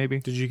through it, maybe.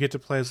 Did you get to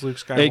play as Luke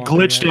Skywalker? It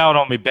glitched yet? out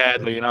on me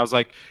badly, and I was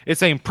like, it's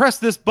saying press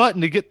this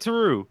button to get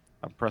through.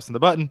 I'm pressing the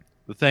button.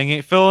 The thing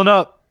ain't filling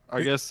up.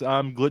 I guess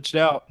I'm glitched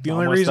out. The I'm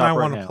only gonna reason I stop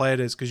right want to now. play it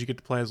is because you get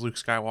to play as Luke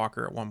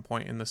Skywalker at one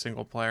point in the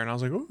single player, and I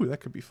was like, ooh, that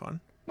could be fun.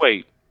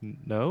 Wait,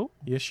 no?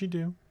 Yes, you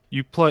do.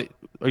 You play?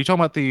 Are you talking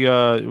about the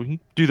you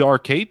do the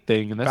arcade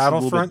thing? And that's a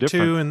little bit Battlefront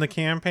different. 2 in the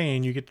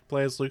campaign, you get to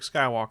play as Luke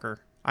Skywalker.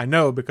 I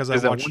know because I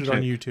Is that watched one it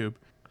on chick? YouTube.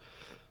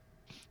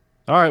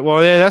 All right,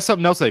 well, yeah, that's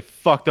something else they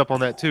fucked up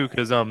on that too,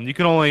 because you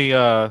can only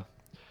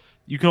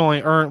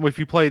earn if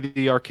you play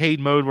the arcade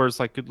mode where it's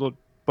like a little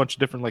bunch of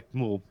different like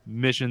little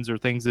missions or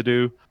things to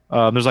do.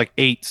 There's like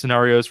 8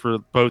 scenarios for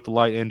both the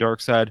light and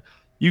dark side.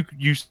 You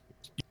use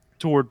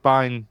toward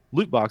buying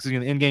loot boxes,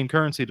 in-game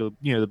currency to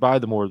buy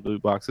the more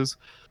loot boxes,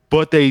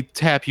 but they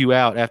tap you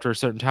out after a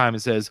certain time.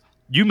 It says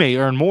you may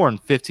earn more in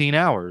 15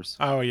 hours.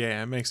 Oh,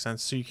 yeah, it makes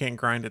sense. So you can't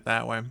grind it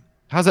that way.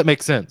 How does that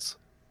make sense?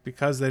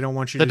 Because they don't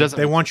want you That to, doesn't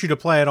they make want you to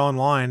play it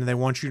online, and they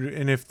want you to,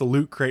 and if the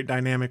loot crate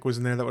dynamic was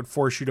in there that would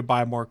force you to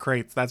buy more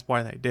crates, that's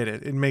why they did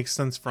it. It makes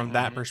sense from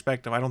that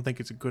perspective. I don't think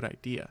it's a good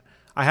idea.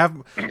 I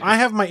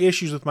have my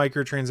issues with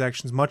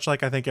microtransactions, much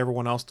like I think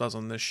everyone else does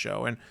on this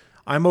show, and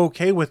I'm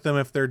okay with them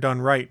if they're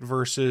done right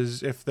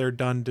versus if they're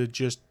done to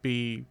just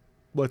be,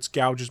 let's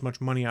gouge as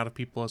much money out of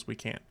people as we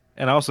can.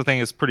 And I also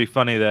think it's pretty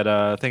funny that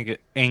I think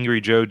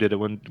Angry Joe did it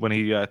when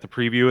he got to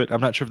preview it.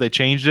 I'm not sure if they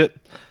changed it,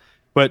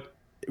 but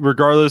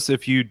regardless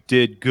if you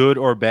did good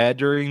or bad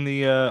during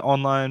the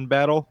online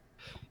battle,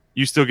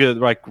 you still get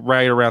like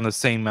right around the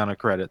same amount of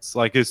credits.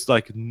 Like it's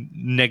like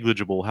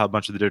negligible how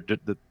much of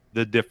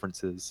the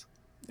difference is.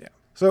 Yeah.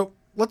 So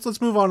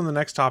let's move on to the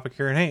next topic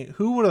here. And hey,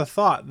 who would have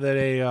thought that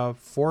a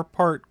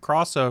 4-part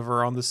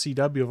crossover on the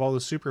CW of all the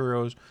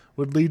superheroes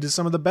would lead to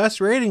some of the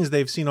best ratings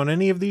they've seen on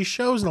any of these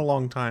shows in a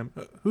long time?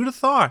 Who'd have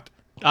thought?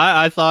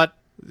 I thought,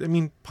 I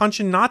mean,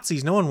 punching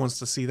Nazis. No one wants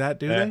to see that,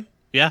 do they?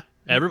 yeah,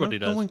 everybody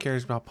No does. one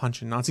cares about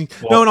punching Nazis.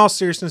 Well- No, in all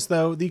seriousness,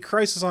 though, the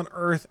Crisis on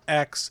Earth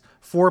X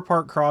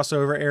 4-part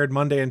crossover aired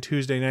Monday and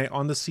Tuesday night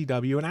on the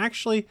CW. And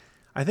actually,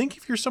 I think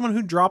if you're someone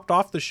who dropped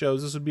off the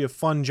shows, this would be a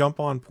fun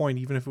jump-on point,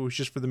 even if it was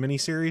just for the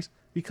miniseries,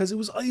 because it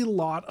was a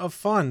lot of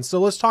fun. So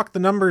let's talk the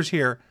numbers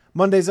here.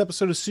 Monday's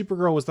episode of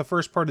Supergirl was the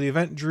first part of the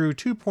event, drew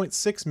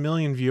 2.6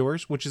 million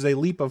viewers, which is a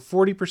leap of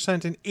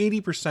 40% and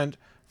 80%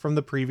 from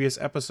the previous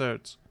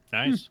episodes.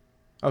 Nice.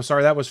 Oh,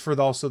 sorry, that was for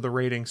also the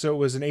rating. So it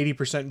was an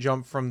 80%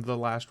 jump from the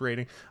last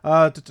rating.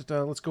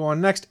 Let's go on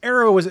next.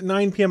 Arrow was at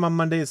 9 p.m. on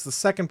Monday. It's the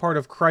second part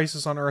of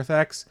Crisis on Earth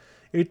X.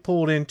 It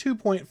pulled in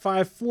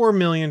 2.54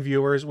 million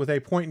viewers with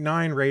a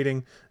 0.9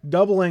 rating,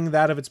 doubling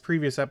that of its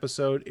previous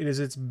episode. It is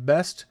its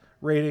best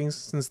ratings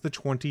since the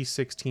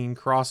 2016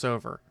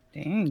 crossover.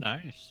 Dang.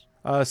 Nice.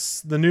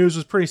 The news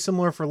was pretty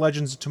similar for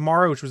Legends of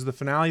Tomorrow, which was the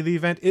finale of the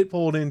event. It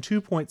pulled in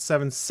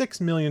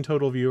 2.76 million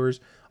total viewers,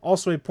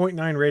 also a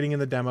 0.9 rating in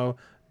the demo,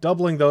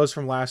 doubling those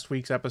from last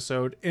week's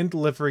episode and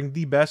delivering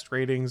the best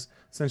ratings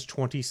since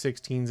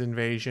 2016's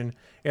Invasion.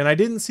 And I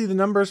didn't see the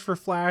numbers for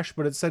Flash,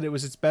 but it said it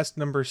was its best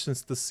numbers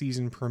since the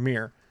season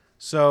premiere.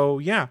 So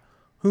yeah,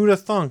 who'd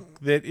have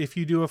thunk that if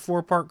you do a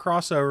 4-part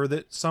crossover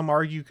that some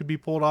argue could be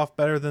pulled off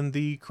better than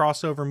the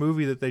crossover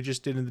movie that they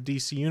just did in the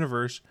DC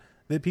universe,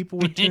 that people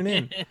would tune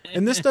in.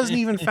 And this doesn't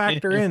even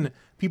factor in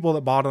people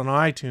that bought it on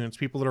iTunes,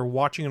 people that are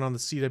watching it on the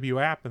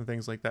CW app and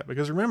things like that.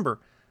 Because remember,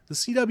 the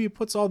CW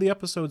puts all the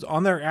episodes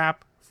on their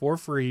app for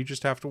free. You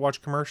just have to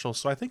watch commercials.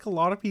 So I think a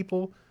lot of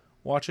people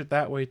watch it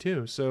that way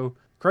too. So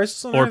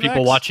Crisis on Or Earth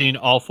people X, watching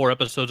all 4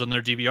 episodes on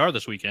their DVR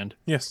this weekend.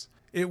 Yes,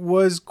 it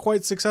was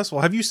quite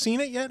successful. Have you seen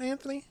it yet,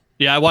 Anthony?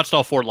 Yeah, I watched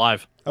all 4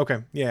 live.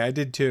 Okay, yeah, I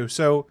did too.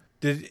 So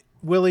did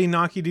Willie,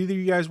 Naki, do either of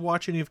you guys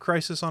watch any of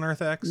Crisis on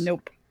Earth X?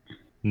 Nope.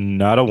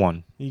 Not a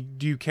one.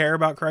 Do you care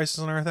about Crisis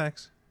on Earth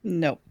X?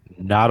 Nope.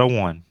 Not a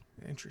one.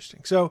 Interesting.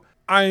 So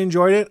I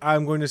enjoyed it.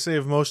 I'm going to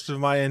save most of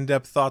my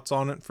in-depth thoughts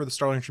on it for the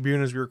Starling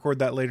Tribune as we record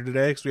that later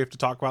today, because we have to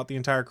talk about the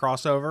entire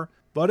crossover.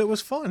 But it was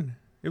fun.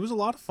 It was a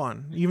lot of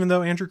fun, even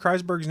though Andrew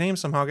Kreisberg's name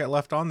somehow got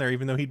left on there,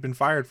 even though he'd been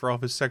fired for all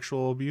of his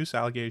sexual abuse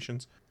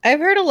allegations.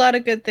 I've heard a lot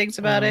of good things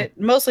about it,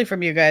 mostly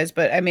from you guys,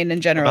 but I mean, in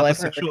general, About I've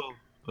the heard. sexual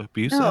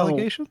abuse No.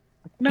 allegation?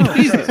 No,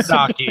 Jesus,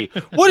 Naki.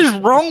 What is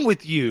wrong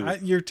with you?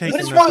 You're taking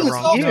is that wrong the with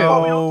wrong. you?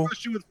 No,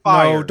 You with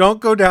fire. no,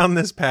 don't go down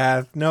this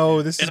path.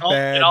 No, this is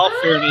bad. In all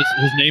fairness,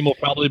 his name will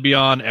probably be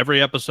on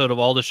every episode of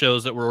all the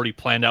shows that were already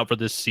planned out for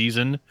this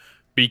season,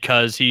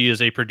 because he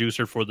is a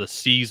producer for the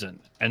season,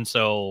 and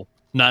so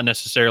not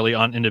necessarily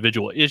on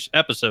individual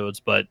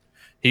episodes, but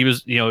he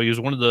was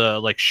one of the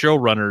like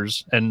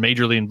showrunners and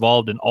majorly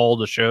involved in all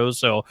the shows.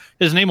 So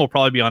his name will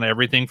probably be on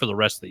everything for the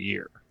rest of the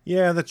year.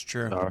 Yeah, that's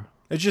true. Sorry.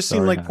 It just seemed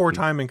Sorry, like poor Naki.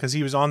 timing because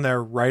he was on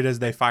there right as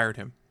they fired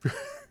him.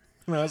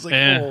 And I was like,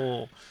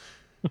 oh.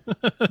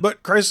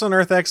 But Crisis on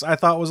Earth X, I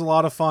thought was a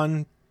lot of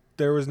fun.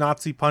 There was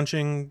Nazi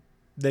punching.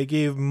 They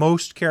gave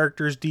most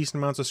characters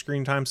decent amounts of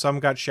screen time. Some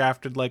got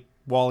shafted, like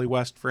Wally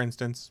West, for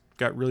instance,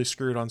 got really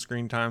screwed on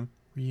screen time.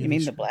 You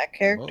mean the black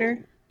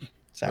character?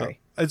 Sorry.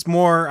 It's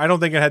more. I don't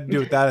think it had to do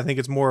with that. I think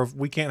it's more of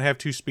we can't have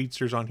two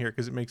speedsters on here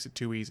because it makes it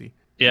too easy.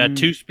 Yeah,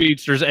 two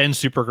speedsters and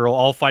Supergirl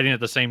all fighting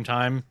at the same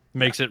time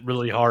makes it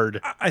really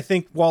hard. I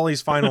think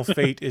Wally's final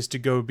fate is to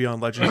go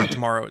beyond Legends of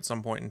Tomorrow at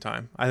some point in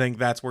time. I think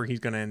that's where he's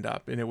going to end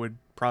up, and it would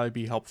probably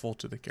be helpful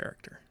to the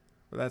character.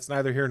 But that's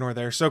neither here nor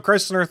there. So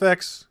Crisis on Earth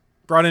X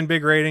brought in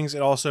big ratings.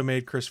 It also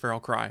made Chris Farrell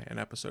cry in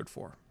episode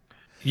 4.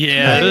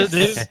 Yeah,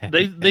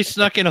 they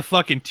snuck in a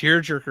fucking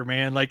tearjerker,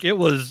 man. Like it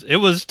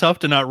was tough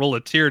to not roll a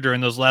tear during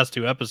those last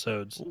 2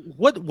 episodes.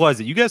 What was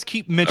it? You guys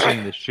keep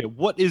mentioning this shit.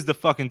 What is the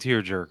fucking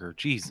tearjerker?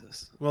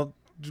 Jesus. Well,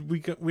 we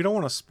don't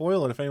want to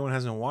spoil it if anyone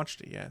hasn't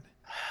watched it yet.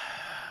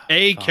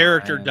 A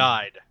character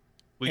died.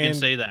 We can And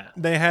say that.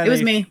 They had It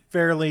was me.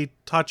 fairly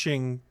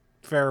touching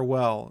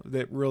farewell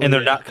that really. And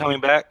they're not coming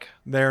back?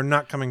 They're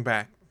not coming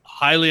back.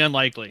 Highly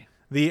unlikely.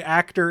 The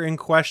actor in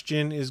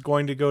question is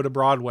going to go to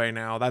Broadway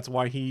now. That's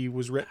why he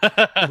was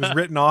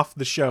written off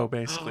the show.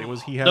 Basically,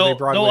 was he had a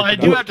Broadway? No, I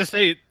do production. have to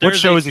say. What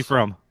show is he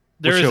from?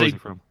 There What is show a- is he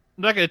from?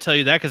 I'm not going to tell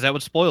you that because that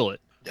would spoil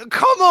it.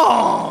 Come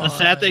on! The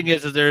sad thing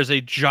is there's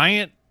a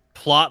giant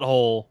plot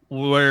hole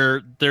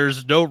where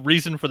there's no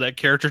reason for that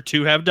character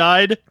to have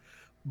died,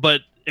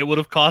 but it would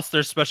have cost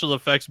their special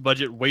effects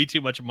budget way too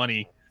much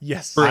money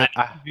Yes. for I- it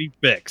to be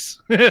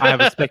fixed. I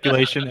have a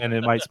speculation, and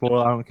it might spoil.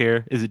 I don't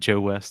care. Is it Joe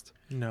West?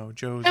 No,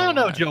 Joe's. I don't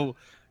know, alive. Joe.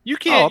 You Oh,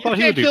 I can't, thought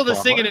he you would can't be kill the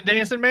Broadway. singing and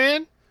dancing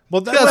man.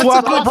 Well, That's a why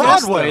I good put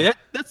guess, Broadway.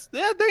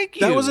 though. Thank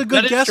you. That was a good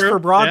That is guess true. for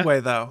Broadway,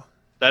 though.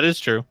 That is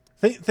true.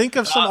 Think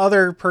of some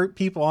other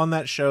people on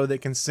that show that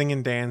can sing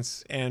and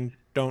dance and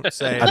don't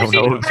say. I don't Like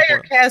the know. entire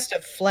cast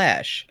of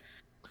Flash.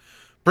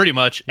 Pretty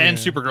much. And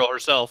Yeah. Supergirl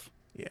herself.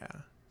 Yeah.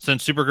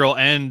 Since Supergirl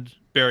and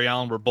Barry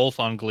Allen were both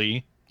on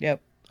Glee. Yep.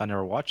 I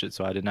never watched it,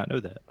 so I did not know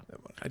that.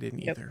 I didn't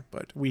Yep. either,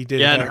 but we did.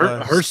 Yeah, and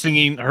have her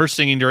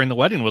singing during the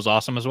wedding was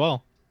awesome as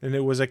well. and it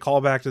was a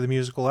callback to the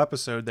musical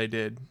episode they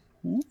did.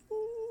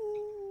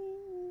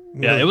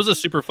 Yeah, it was a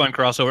super fun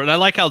crossover. And I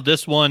like how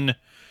this one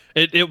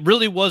it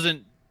really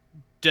wasn't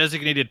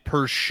designated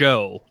per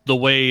show the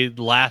way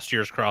last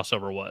year's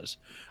crossover was.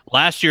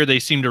 Last year they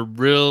seemed to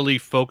really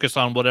focus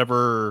on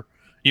whatever,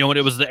 when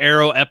it was the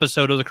Arrow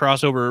episode of the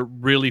crossover,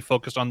 really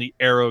focused on the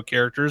Arrow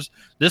characters.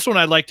 This one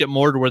I liked it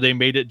more to where they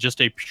made it just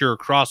a pure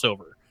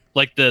crossover.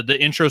 Like the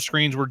intro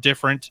screens were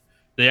different.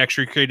 They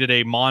actually created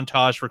a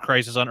montage for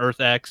Crisis on Earth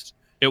X.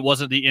 It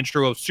wasn't the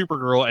intro of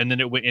Supergirl and then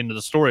it went into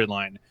the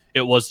storyline.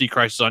 It was the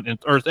Crisis on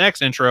Earth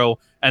X intro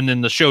and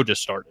then the show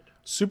just started.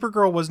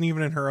 Supergirl wasn't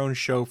even in her own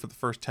show for the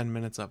first 10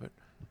 minutes of it.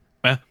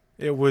 Eh.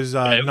 It was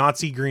Yeah.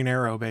 Nazi Green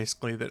Arrow,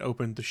 basically, that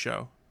opened the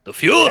show. The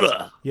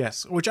Fuhrer!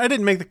 Yes, which I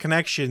didn't make the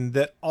connection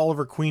that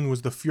Oliver Queen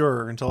was the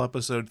Fuhrer until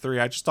episode 3.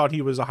 I just thought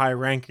he was a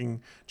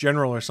high-ranking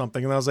general or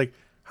something, and I was like,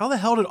 how the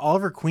hell did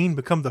Oliver Queen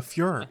become the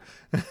Fuhrer?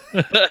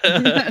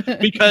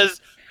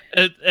 Because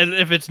and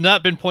if it's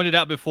not been pointed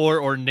out before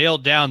or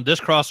nailed down,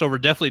 this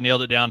crossover definitely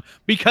nailed it down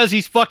because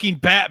he's fucking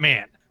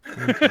Batman.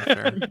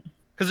 Fair.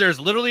 Because there's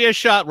literally a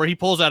shot where he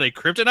pulls out a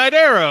kryptonite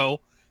arrow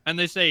and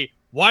they say,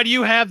 why do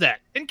you have that?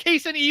 In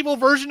case an evil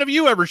version of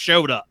you ever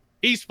showed up.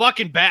 He's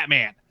fucking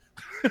Batman.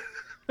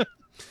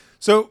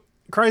 So,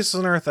 Crisis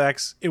on Earth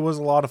X, it was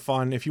a lot of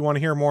fun. If you want to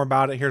hear more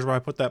about it, here's where I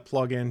put that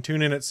plug in.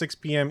 Tune in at 6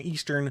 p.m.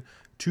 Eastern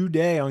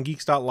today on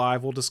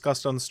Geeks.live. We'll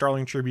discuss it on the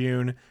Starling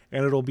Tribune,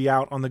 and it'll be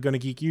out on the Gonna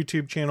Geek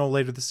YouTube channel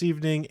later this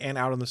evening and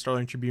out on the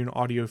Starling Tribune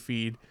audio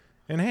feed.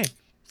 And hey,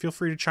 feel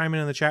free to chime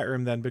in the chat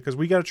room then, because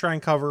we got to try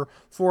and cover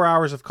 4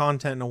 hours of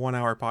content in a 1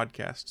 hour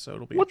podcast. So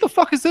it'll be. What the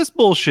fuck is this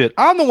bullshit?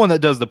 I'm the one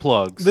that does the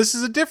plugs. This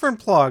is a different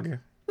plug.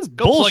 This is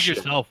Go plug bullshit.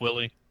 yourself,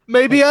 Willie.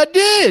 Maybe I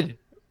did.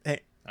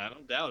 I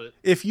don't doubt it.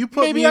 If you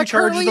put Maybe me I in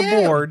charge of the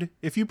currently am.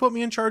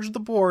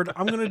 board,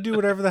 I'm going to do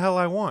whatever the hell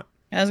I want.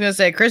 I was gonna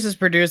say Chris is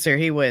producer,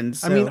 he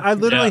wins. I mean, so- I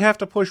literally Yeah. have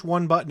to push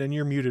one button and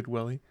you're muted,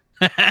 Willie.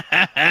 Do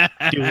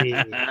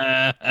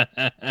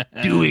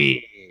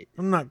it.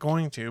 I'm not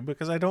going to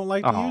because I don't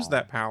like to use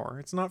that power.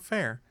 It's not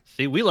fair.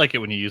 See, we like it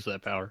when you use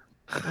that power.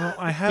 Well,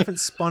 I haven't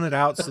spun it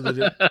out so that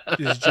it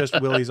is just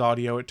Willie's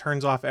audio. It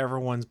turns off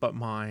everyone's but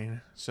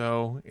mine.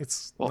 So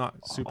it's not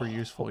super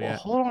useful yet.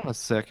 Hold on a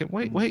second.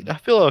 Wait. I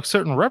feel a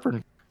certain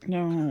reverend.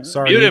 no.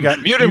 Sorry, Mute you him, got,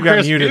 mute you him, got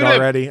Chris, muted mute him.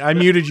 already. I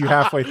muted you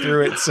halfway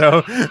through it,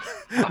 so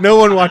no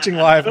one watching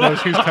live knows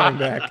who's coming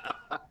back.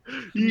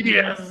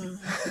 Yes.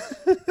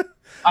 All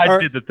I right.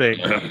 did the thing.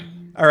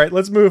 All right,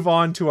 let's move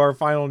on to our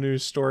final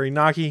news story.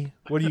 Naki,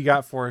 what do you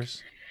got for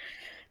us?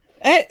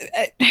 I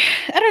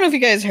don't know if you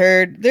guys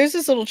heard. There's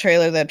this little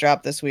trailer that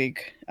dropped this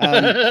week.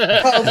 Have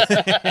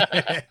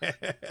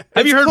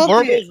you heard called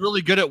Marvel's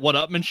really good at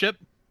one-upmanship?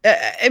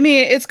 I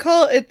mean, it's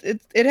called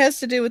it has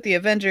to do with the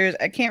Avengers.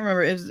 I can't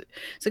remember. Is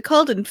it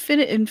called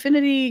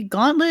Infinity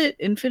Gauntlet?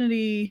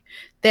 Infinity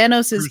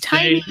Thanos is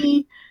Crusade.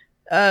 tiny.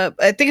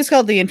 I think it's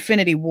called the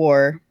Infinity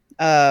War.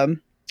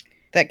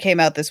 That came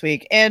out this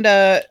week, and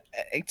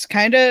it's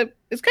kind of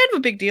a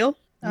big deal.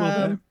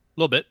 A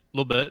little bit.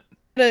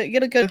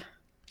 Get a good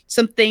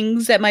some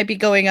things that might be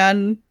going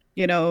on.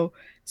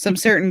 Some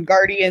certain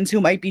Guardians who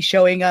might be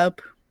showing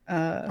up.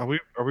 Are we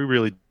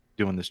really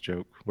doing this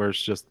joke where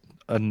it's just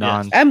a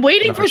non. I'm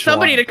waiting for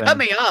somebody to cut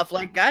thing. me off.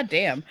 Like,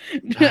 goddamn.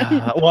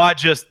 Well, I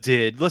just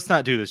did. Let's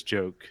not do this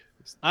joke.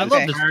 I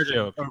love this narrative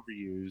joke.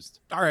 Overused.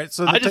 All right,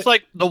 so I just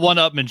like the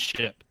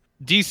one-upmanship.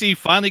 DC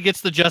finally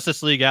gets the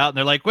Justice League out, and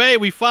they're like, "Wait,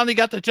 we finally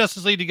got the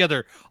Justice League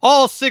together,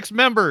 all 6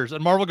 members."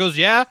 And Marvel goes,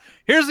 "Yeah,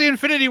 here's the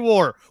Infinity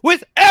War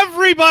with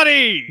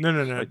everybody." No.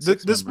 Like This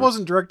 6 members.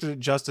 wasn't directed at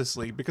Justice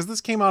League because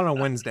this came out on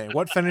Wednesday.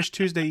 What finished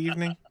Tuesday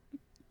evening?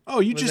 Oh,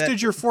 you Was just that-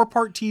 did your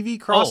 4-part TV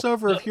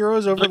crossover of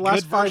heroes over The the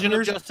last good 5 version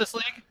years. of Justice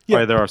League. Yeah.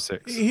 Right, there are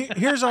 6.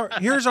 Here's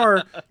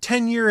our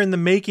 10-year in the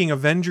making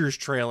Avengers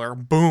trailer.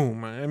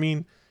 Boom. I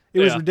mean, it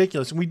was Yeah.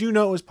 ridiculous. And we do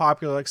know it was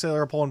popular. Like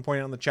Sailor Poland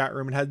pointed out in the chat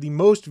room, it had the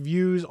most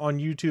views on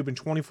YouTube in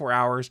 24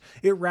 hours.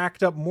 It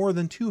racked up more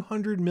than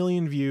 200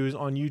 million views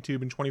on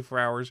YouTube in 24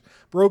 hours.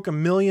 Broke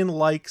 1 million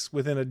likes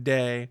within a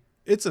day.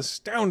 It's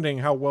astounding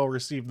how well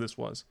received this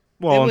was.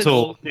 Well, It was-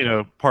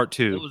 until part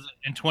 2. It was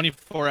in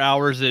 24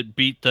 hours. It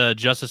beat the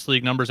Justice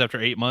League numbers after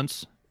 8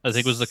 months. I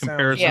think was the Sounds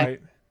comparison. Yeah.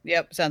 right.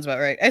 Yep, sounds about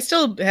right. I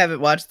still haven't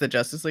watched the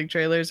Justice League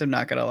trailers. I'm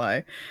not gonna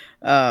lie.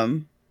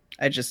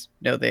 I just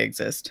know they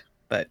exist.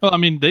 But Well, I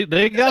mean,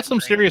 they got some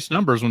serious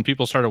numbers when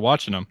people started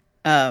watching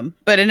them.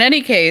 but in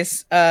any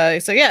case,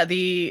 so yeah,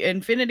 the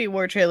Infinity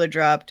War trailer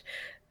dropped.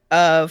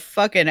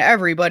 Fucking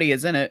everybody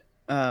is in it.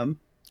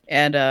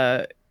 And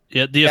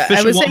Yeah, the Yeah, I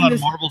official was one saying on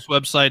this- Marvel's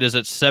website is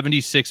at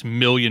 76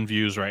 million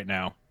views right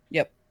now.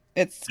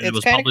 it's And it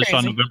was kind of published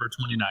on crazy. November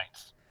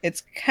 29th.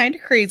 It's kind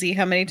of crazy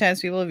how many times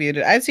people have viewed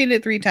it. I've seen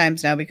it 3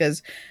 times now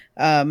because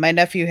my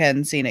nephew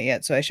hadn't seen it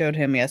yet, so I showed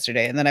him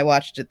yesterday, and then I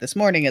watched it this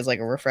morning as like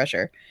a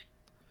refresher.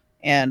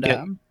 And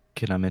Yeah.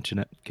 Can I mention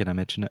it? Go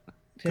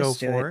just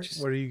do for it.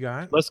 Just- What do you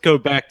got? Let's go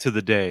back to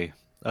the day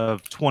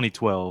of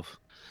 2012.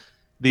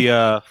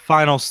 The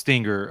final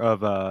stinger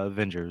of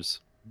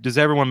Avengers. Does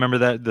everyone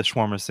remember the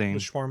shawarma scene? The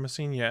shawarma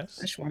scene, yes.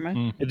 the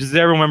shawarma. Does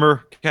everyone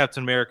remember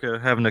Captain America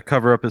having to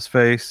cover up his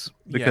face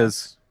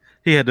because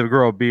he had to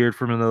grow a beard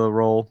from another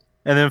role?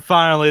 And then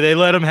finally they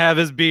let him have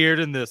his beard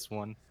in this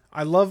one.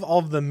 I love all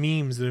of the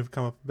memes that have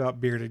come up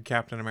about bearded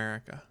Captain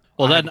America.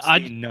 Well, then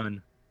haven't seen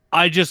none.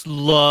 I just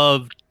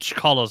love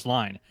Chikala's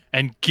line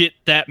and get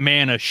that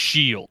man a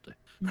shield.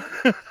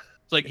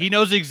 It's like he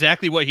knows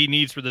exactly what he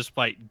needs for this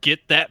fight.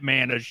 Get that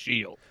man a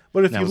shield.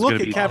 But if Now you it's look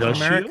gonna at be Captain the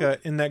America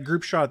in that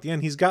group shot at the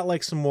end, he's got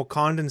like some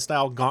Wakandan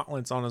style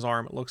gauntlets on his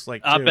arm. It looks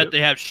like. I too. bet they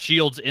have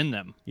shields in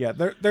them. Yeah,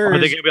 there Are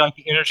they is. gonna be like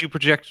the energy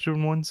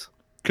projection ones,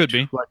 Could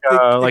be. like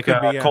It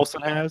could be, yeah.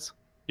 Coulson has?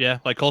 Yeah,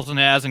 like Coulson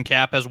has and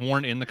Cap has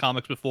worn in the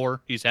comics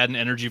before. He's had an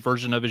energy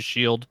version of his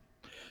shield.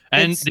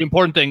 And It's- the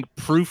important thing,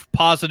 proof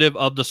positive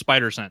of the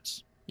spider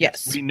sense.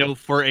 Yes. We know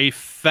for a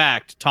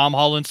fact Tom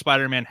Holland's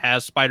Spider-Man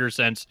has spider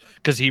sense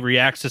because he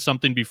reacts to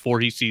something before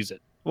he sees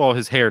it. Well,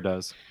 his hair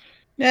does.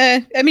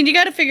 I mean, you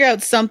got to figure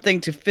out something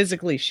to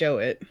physically show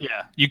it.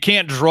 Yeah. You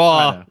can't I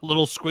draw know.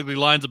 little squiggly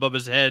lines above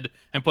his head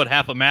and put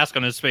half a mask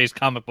on his face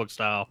comic book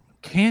style.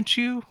 Can't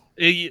you?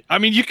 I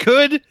mean, you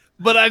could,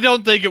 but I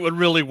don't think it would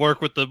really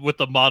work with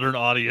the modern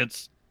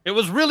audience. It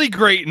was really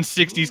great in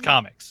 60s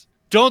comics.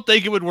 Don't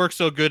think it would work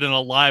so good in a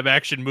live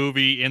action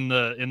movie in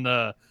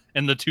the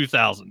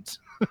 2000s.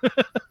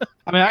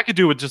 I mean, I could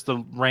do with just the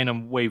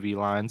random wavy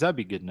lines. That'd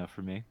be good enough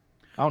for me.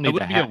 I don't It need would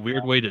to be a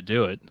weird way to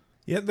do it.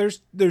 Yeah,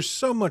 there's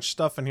so much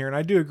stuff in here, and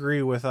I do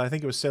agree with. I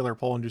think it was Sailor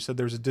Poland who said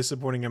there was a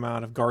disappointing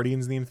amount of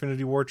Guardians in the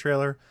Infinity War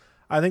trailer.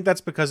 I think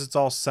that's because it's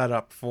all set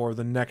up for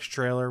the next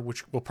trailer,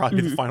 which will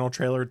probably be the final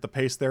trailer at the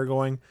pace they're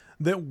going,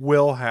 that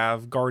will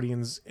have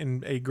Guardians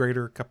in a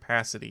greater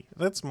capacity.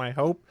 That's my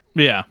hope.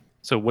 Yeah.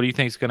 So, what do you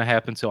think is going to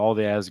happen to all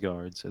the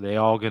Asgards? Are they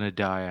all going to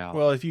die out?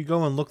 Well, if you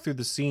go and look through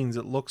the scenes,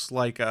 it looks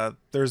like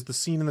there's the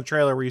scene in the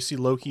trailer where you see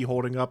Loki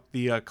holding up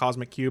the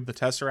cosmic cube, the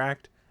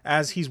Tesseract,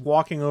 as he's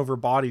walking over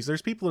bodies.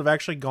 There's people that have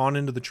actually gone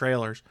into the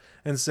trailers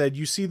and said,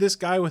 you see this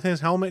guy with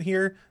his helmet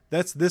here?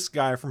 That's this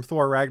guy from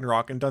Thor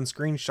Ragnarok, and done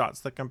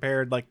screenshots that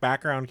compared like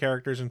background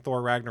characters in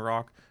Thor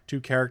Ragnarok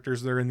to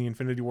characters that are in the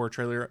Infinity War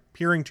trailer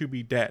appearing to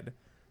be dead.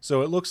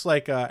 So it looks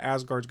like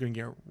Asgard's going to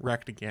get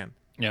wrecked again.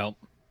 Yeah.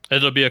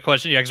 It'll be a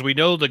question. Yeah, because we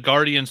know the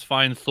Guardians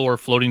find Thor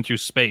floating through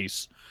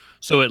space.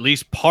 So at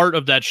least part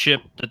of that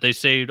ship that they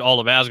saved all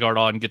of Asgard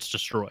on gets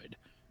destroyed.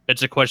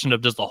 It's a question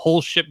of does the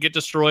whole ship get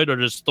destroyed or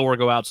does Thor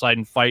go outside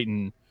and fight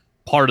and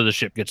part of the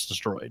ship gets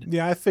destroyed?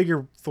 Yeah, I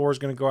figure Thor's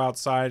going to go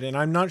outside, and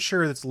I'm not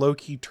sure it's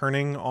Loki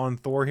turning on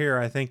Thor here.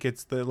 I think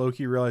it's that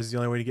Loki realizes the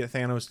only way to get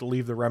Thanos to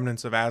leave the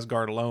remnants of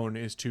Asgard alone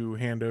is to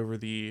hand over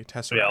the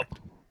Tesseract. Yeah.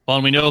 Well,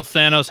 and we know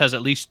Thanos has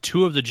at least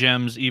 2 of the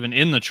gems even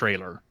in the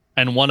trailer.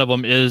 And one of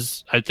them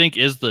is the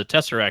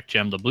Tesseract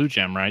gem, the blue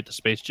gem, right? The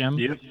space gem.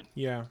 Yep.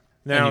 Yeah.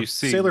 Now, you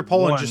see Sailor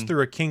Poland one- just threw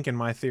a kink in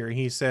my theory.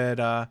 He said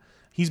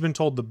he's been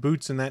told the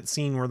boots in that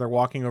scene where they're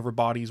walking over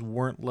bodies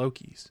weren't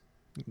Loki's.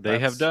 They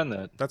have done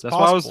that. that's why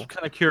I was possible.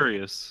 kind of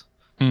curious.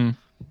 Hmm.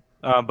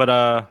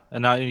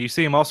 And now you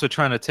see him also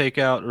trying to take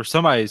out, or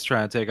somebody's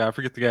trying to take out. I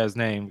forget the guy's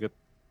name. But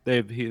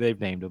they've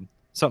named him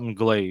something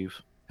Glaive.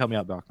 Help me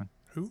out, Bachman.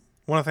 Who?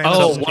 One of Oh,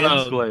 Thanos' one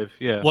kids? of- Glaive.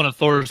 Yeah. One of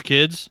Thor's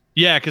kids.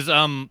 Yeah, because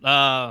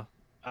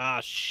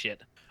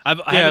shit. I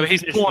Yeah, haven't but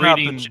he's finished pulling out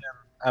the reading- gem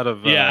out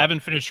of Yeah, I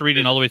haven't finished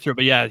reading all the way through,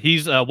 but yeah,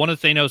 he's one of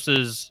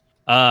Thanos's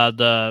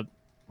the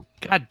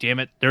God damn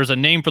it. There's a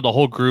name for the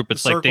whole group. The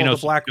It's like Circle Thanos.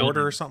 of the Black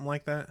Order or something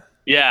like that.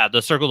 Yeah,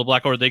 the Circle of the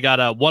Black Order. They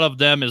got one of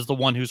them is the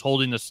one who's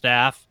holding the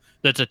staff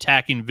that's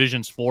attacking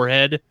Vision's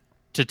forehead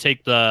to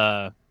take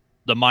the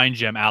mind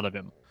gem out of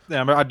him.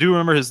 Yeah, I do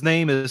remember his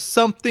name is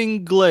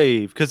something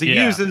glaive because he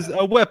Yeah. uses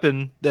a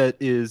weapon that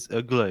is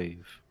a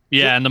glaive.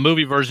 Yeah, and the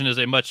movie version is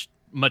a much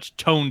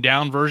toned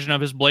down version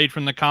of his blade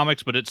from the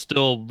comics, but it's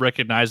still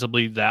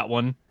recognizably that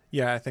one.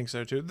 Yeah, I think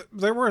so too.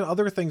 There were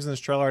other things in this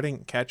trailer I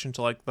didn't catch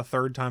until like the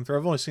third time through.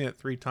 I've only seen it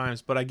 3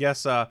 times, but I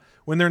guess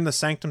when they're in the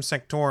Sanctum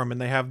Sanctorum and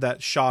they have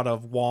that shot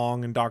of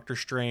Wong and Doctor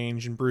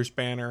Strange and Bruce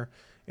Banner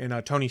and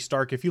Tony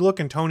Stark, if you look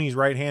in Tony's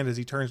right hand as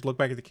he turns to look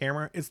back at the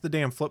camera, it's the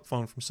damn flip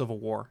phone from Civil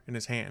War in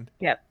his hand.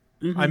 Yep.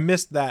 Mm-hmm. I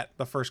missed that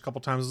the first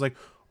couple times. I was like,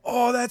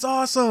 oh, that's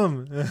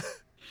awesome.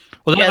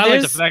 Well, Yeah, I like the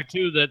there's- fact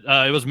too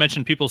that it was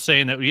mentioned. People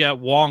saying that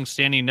Wong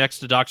standing next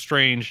to Doc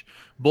Strange,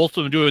 both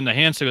of them doing the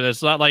hand signal.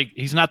 It's not like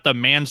he's not the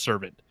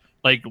manservant.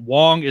 Like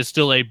Wong is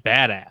still a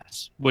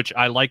badass, which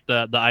I like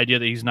the idea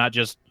that he's not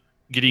just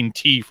getting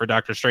tea for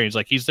Doctor Strange.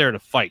 Like he's there to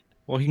fight.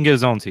 Well, he can get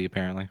his own tea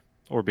apparently,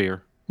 or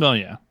beer. Well,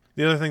 yeah.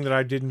 The other thing that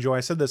I did enjoy,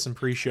 I said this in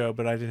pre-show,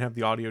 but I didn't have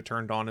the audio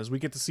turned on, is we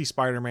get to see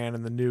Spider-Man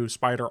in the new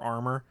Spider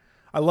armor.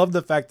 I love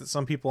the fact that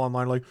some people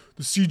online are like,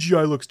 the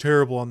CGI looks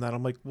terrible on that.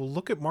 I'm like, well,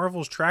 look at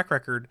Marvel's track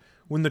record.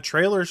 When the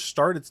trailers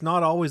start, it's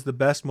not always the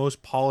best,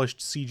 most polished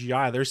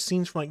CGI. There's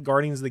scenes from like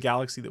Guardians of the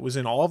Galaxy that was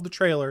in all of the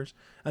trailers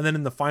and then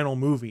in the final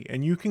movie.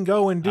 And you can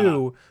go and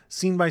do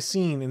scene by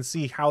scene and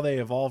see how they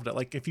evolved it.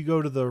 Like if you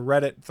go to the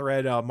Reddit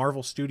thread,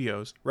 Marvel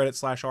Studios,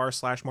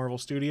 Reddit/r/Marvel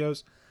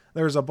Studios,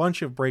 there's a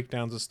bunch of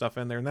breakdowns of stuff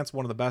in there, and that's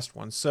one of the best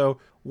ones. So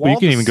Well, you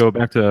can even go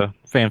back to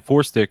Fan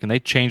 4 Stick, and they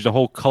changed the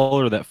whole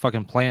color of that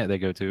fucking planet they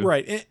go to.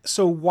 Right.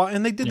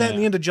 And they did that in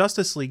the end of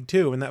Justice League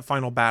too. In that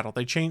final battle,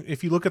 they changed.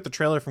 If you look at the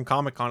trailer from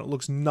Comic-Con, it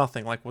looks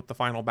nothing like what the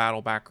final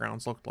battle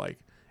backgrounds looked like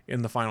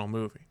in the final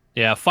movie.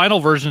 Yeah, final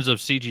versions of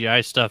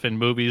CGI stuff in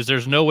movies,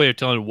 there's no way of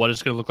telling what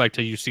it's going to look like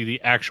till you see the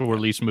actual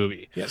release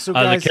movie. Yeah. So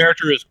guys, the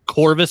character is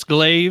Corvus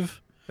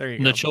Glaive. there you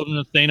And go. the children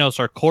of Thanos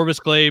are Corvus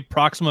Glaive,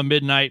 Proxima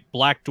Midnight,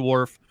 Black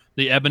Dwarf,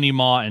 the Ebony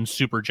Maw, and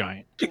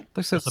Supergiant.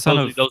 They said son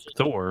Supposedly of those-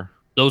 Thor.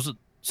 Those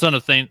son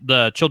of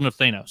the children of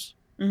Thanos.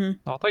 Mm-hmm.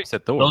 Oh, I thought you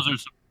said Thor. Those are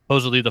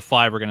supposedly the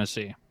 5 we're going to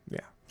see. Yeah.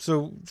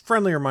 So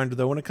friendly reminder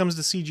though, when it comes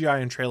to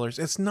CGI and trailers,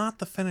 it's not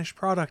the finished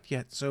product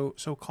yet. So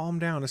calm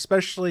down.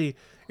 Especially,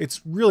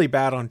 it's really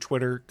bad on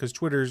Twitter because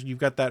you've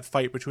got that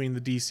fight between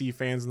the DC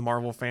fans and the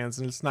Marvel fans,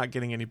 and it's not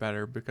getting any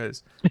better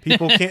because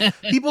people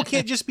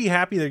can't just be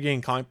happy they're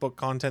getting comic book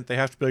content. They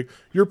have to be like,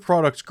 your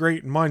product's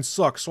great and mine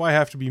sucks, so I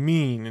have to be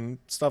mean and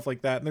stuff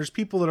like that. And there's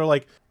people that are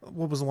like,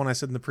 what was the one I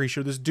said in the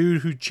pre-show? This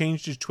dude who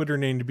changed his Twitter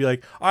name to be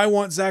like, I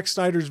want Zack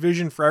Snyder's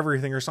vision for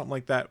everything or something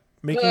like that,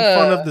 making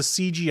fun of the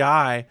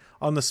CGI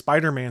on the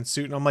Spider-Man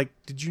suit. And I'm like,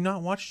 did you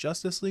not watch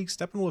Justice League?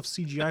 Steppenwolf's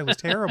CGI was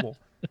terrible.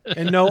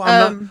 And no,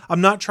 I'm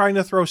not trying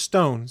to throw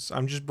stones.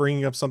 I'm just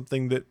bringing up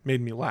something that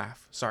made me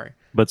laugh. Sorry.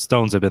 But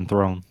stones have been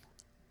thrown.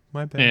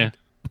 My bad.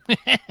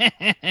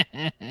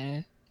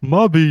 Yeah.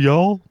 Mubby,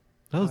 y'all.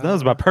 That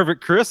was my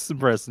perfect Chris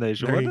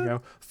impersonation. There you wasn't it?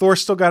 go. Thor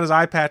still got his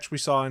eye patch we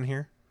saw in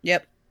here.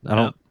 Yep. I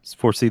don't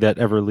foresee that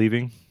ever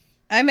leaving.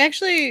 I'm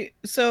actually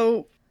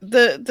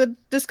the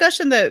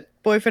discussion that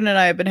boyfriend and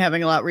I have been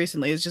having a lot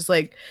recently is just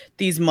like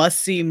these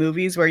must-see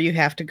movies where you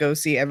have to go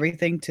see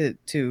everything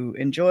to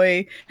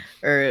enjoy,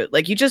 or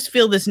like you just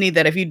feel this need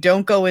that if you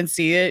don't go and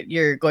see it,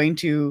 you're going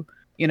to,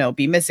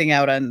 be missing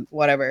out on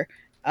whatever.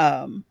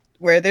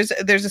 Where there's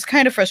this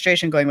kind of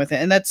frustration going with it,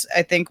 and that's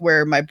I think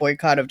where my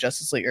boycott of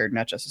Justice League, or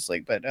not Justice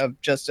League, but of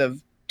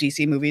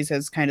DC movies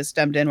has kind of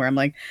stemmed in, where I'm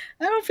like,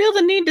 I don't feel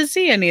the need to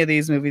see any of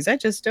these movies. I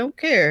just don't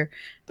care.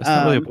 That's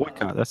not really a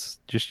boycott. That's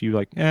just you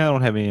like, I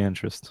don't have any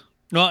interest.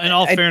 Well, in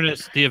all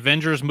fairness, the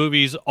Avengers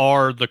movies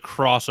are the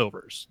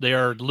crossovers. They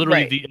are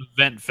literally the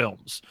event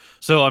films.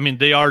 So, I mean,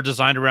 they are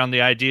designed around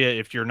the idea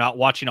if you're not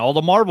watching all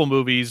the Marvel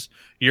movies,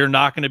 you're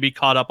not going to be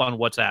caught up on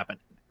what's happening.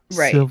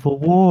 Right. Civil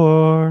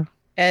War.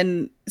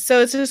 And so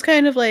it's just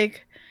kind of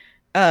like,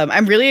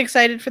 I'm really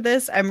excited for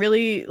this. I'm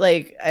really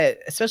like,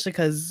 especially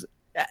because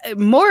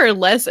more or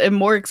less, I'm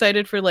more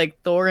excited for like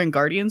Thor and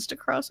Guardians to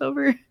cross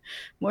over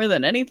more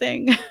than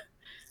anything.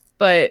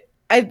 But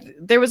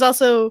there was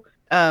also,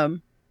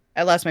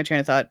 I lost my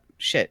train of thought.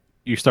 Shit.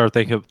 You started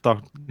thinking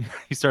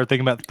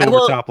about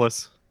Thor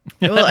topless.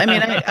 Well, I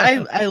mean,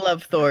 I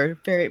love Thor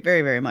very,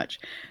 very, very much.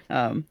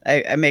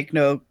 I make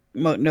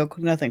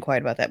nothing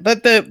quiet about that.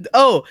 But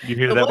You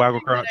hear that,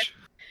 Bible Crotch?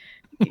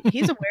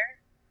 He's aware.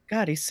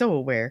 God, he's so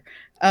aware.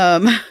 I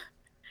don't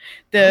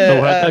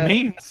know what that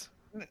means.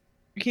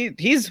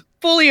 He's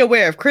fully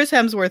aware. If Chris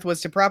Hemsworth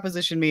was to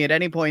proposition me at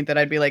any point, that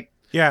I'd be like,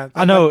 yeah,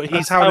 I know.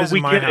 That's how it is we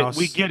in my get house. it.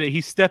 We get it.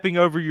 He's stepping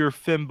over your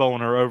fin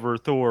boner over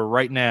Thor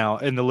right now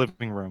in the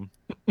living room.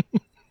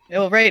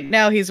 well, right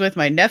now he's with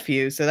my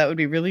nephew, so that would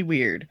be really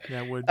weird.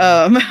 Yeah, it would.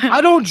 I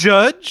don't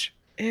judge.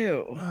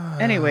 Ew.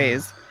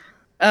 Anyways,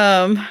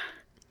 so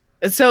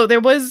there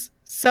was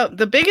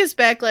the biggest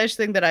backlash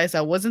thing that I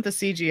saw wasn't the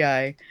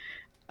CGI.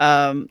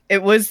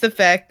 It was the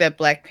fact that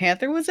Black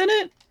Panther was in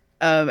it.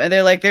 And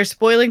they're like, they're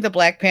spoiling the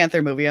Black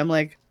Panther movie. I'm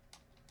like,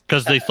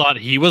 Because they thought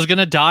he was going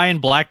to die in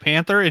Black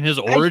Panther in his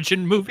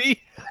origin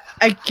movie?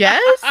 I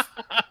guess?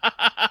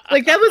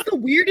 Like, that was the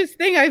weirdest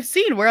thing I've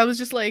seen where I was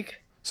just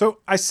like... So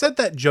I said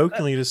that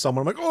jokingly to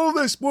someone. I'm like, oh,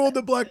 they spoiled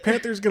that Black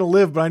Panther's going to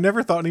live, but I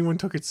never thought anyone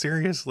took it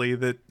seriously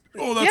that,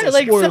 oh, that's a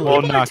like spoiler. some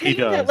people Well, are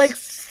taking that like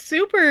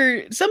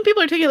super. Some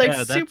people are taking it like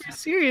Yeah, that's- super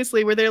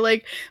seriously, where they're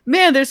like,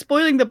 "Man, they're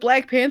spoiling the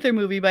Black Panther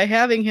movie by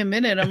having him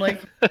in it." I'm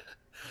like,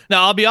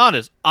 Now, I'll be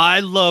honest. I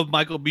love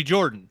Michael B.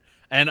 Jordan,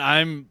 and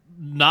I'm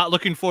not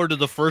looking forward to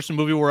the first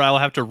movie where I'll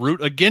have to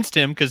root against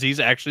him because he's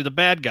actually the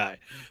bad guy.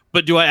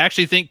 But do I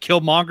actually think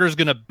Killmonger is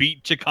going to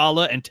beat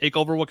T'Challa and take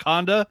over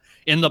Wakanda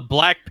in the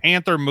Black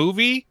Panther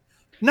movie?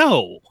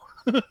 No.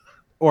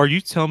 Or are you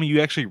telling me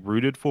you actually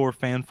rooted for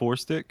Fan Four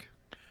Stick?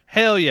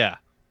 Hell yeah.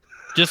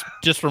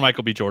 Just for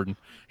Michael B. Jordan.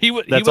 He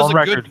was on a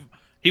record.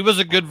 he was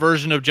a good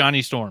version of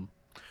Johnny Storm.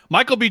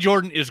 Michael B.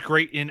 Jordan is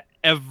great in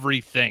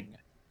everything.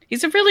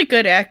 he's a really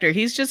good actor.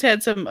 He's just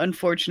had some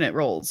unfortunate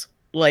roles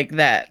like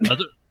that.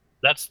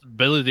 That's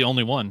Billy the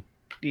only one.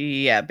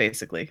 Yeah,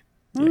 basically.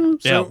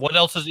 Yeah, what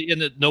else is he in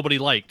that nobody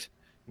liked?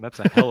 That's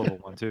a hell of a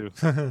one too.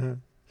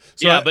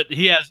 But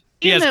he has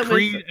that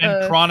Creed was,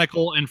 and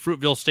Chronicle and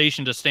Fruitville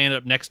Station to stand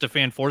up next to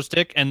Fan Four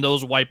Stick, and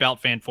those wipe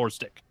out Fan Four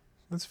Stick.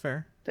 That's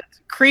fair.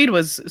 Creed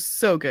was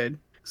so good.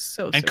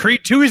 So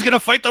Creed 2, he's gonna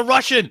fight the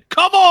Russian.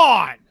 Come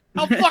on!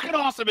 How fucking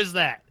awesome is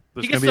that?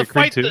 There's He gonna gets be to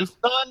a Creed fight 2? the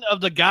son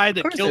of the guy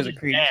that course killed there's a his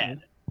Creed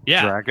dad.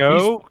 Yeah,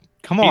 Drago?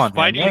 Come on, he's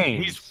fighting.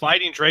 man. He's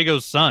fighting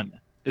Drago's son.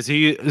 Is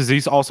he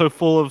also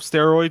full of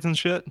steroids and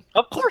shit?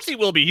 Of course he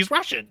will be. He's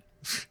Russian.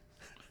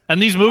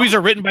 And these movies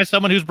are written by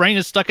someone whose brain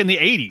is stuck in the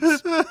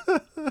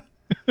 80s.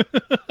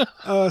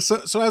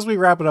 So as we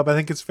wrap it up, I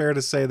think it's fair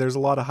to say there's a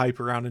lot of hype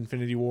around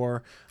Infinity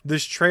War.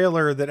 This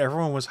trailer that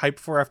everyone was hyped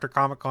for after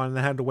Comic-Con and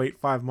they had to wait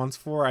 5 months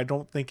for, I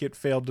don't think it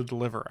failed to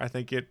deliver. I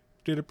think it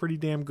did a pretty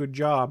damn good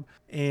job.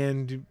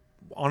 And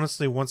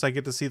honestly, once I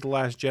get to see The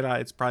Last Jedi,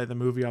 it's probably the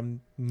movie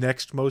I'm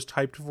next most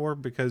hyped for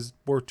because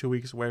we're 2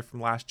 weeks away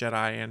from Last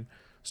Jedi and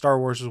Star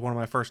Wars is one of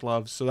my first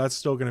loves, so that's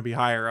still going to be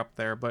higher up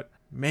there. But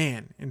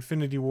man,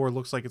 Infinity War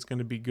looks like it's going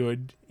to be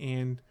good,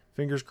 and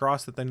fingers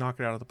crossed that they knock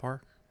it out of the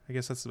park. I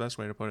guess that's the best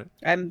way to put it.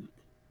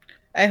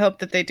 I hope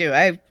that they do.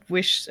 I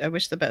wish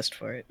the best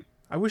for it.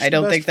 I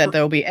don't think that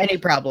there will be any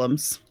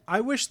problems.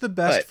 I wish the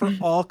best for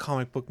all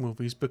comic book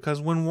movies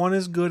because when one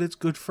is good, it's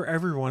good for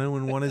everyone, and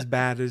when one is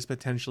bad, it is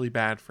potentially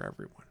bad for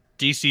everyone.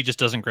 DC just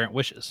doesn't grant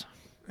wishes.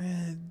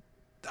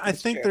 I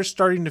think they're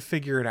starting to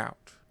figure it out.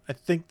 I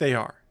think they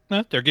are.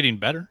 They're getting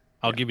better.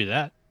 I'll give you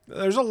that.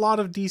 There's a lot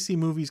of DC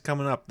movies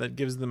coming up that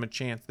gives them a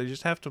chance. They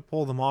just have to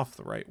pull them off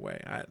the right way.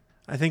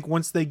 I think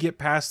once they get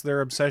past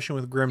their obsession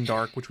with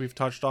Grimdark, which we've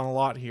touched on a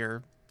lot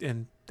here,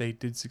 and they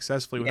did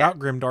successfully without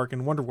Grimdark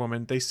and Wonder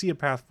Woman, they see a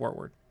path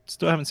forward.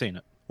 Still haven't seen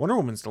it. Wonder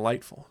Woman's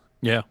delightful.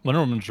 Yeah, Wonder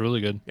Woman's really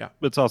good. Yeah.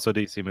 But it's also a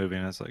DC movie,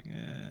 and it's like, Do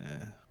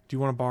you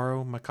want to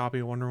borrow my copy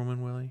of Wonder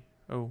Woman, Willie?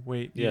 Oh,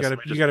 wait. Yes,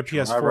 You got a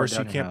drive PS4, right so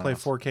you down can't your play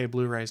house. 4K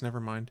Blu-rays.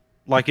 Never mind.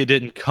 Like it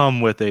didn't come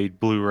with a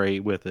Blu-ray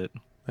with it.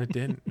 It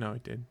didn't. No,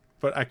 it did.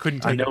 But I couldn't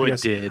take I know it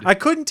did. I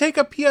couldn't take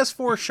a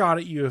PS4 shot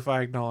at you if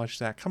I acknowledged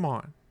that. Come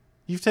on.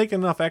 You've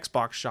taken enough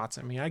Xbox shots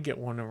at me. I get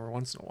one every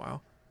once in a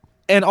while.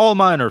 And all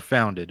mine are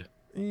founded.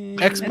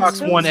 Xbox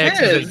so One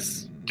X is.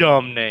 is a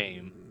dumb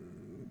name.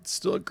 It's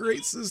still a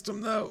great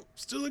system, though.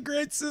 Still a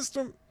great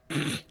system.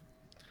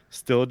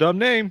 Still a dumb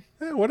name.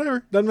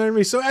 Whatever. Doesn't matter to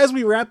me. So as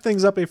we wrap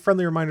things up, a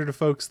friendly reminder to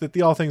folks that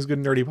the All Things Good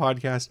and Nerdy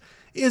podcast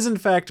is in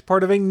fact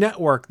part of a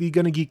network, the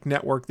Gonna Geek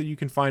Network, that you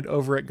can find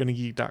over at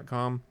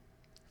GonnaGeek.com.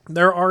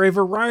 There are a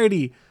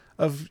variety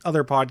of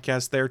other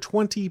podcasts there,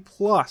 20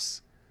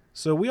 plus.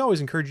 So we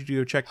always encourage you to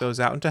go check those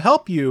out. And to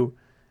help you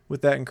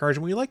with that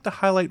encouragement, we like to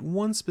highlight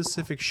one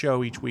specific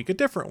show each week, a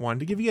different one,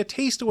 to give you a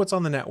taste of what's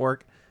on the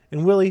network.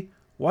 And Willie,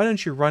 why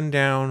don't you run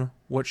down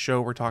what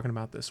show we're talking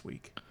about this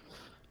week?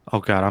 Oh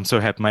god, I'm so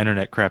happy my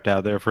internet crapped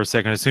out there for a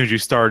second. As soon as you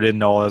started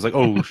and all, I was like,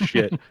 oh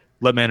shit.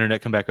 Let my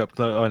internet come back up.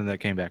 Oh, and that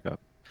came back up.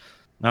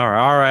 All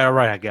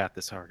right. I got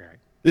this. All right.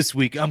 This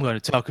week I'm going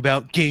to talk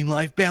about Game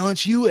Life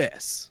Balance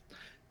US.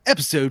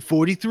 Episode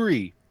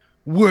 43.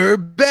 We're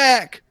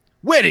back.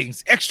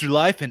 Weddings, Extra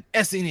Life, and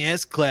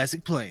SNES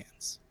Classic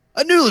Plans.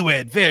 A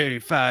newlywed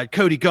verified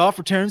Cody Goff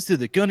returns to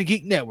the Gonna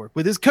Geek Network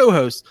with his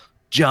co-host,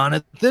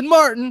 Jonathan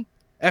Martin,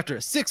 after a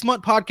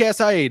 6-month podcast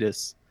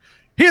hiatus.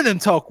 Hear them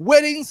talk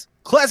weddings,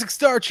 classic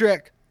Star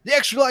Trek, the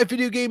Extra Life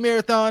video game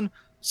marathon,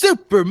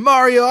 Super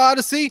Mario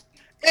Odyssey,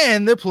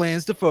 and their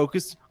plans to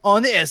focus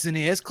on the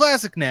SNES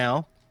Classic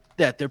now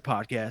that their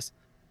podcast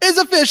is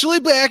officially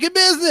back in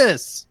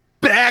business.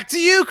 Back to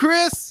you,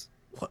 Chris.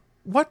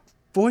 What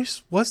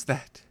voice was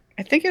that?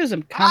 I think it was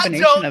a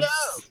combination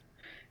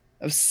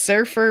of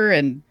surfer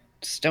and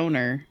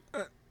stoner.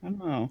 I don't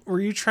know. Were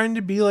you trying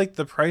to be like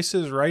the Price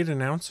is Right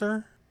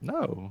announcer?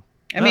 No.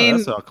 I mean,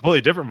 that's a completely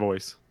different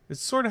voice. It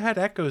sort of had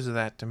echoes of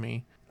that to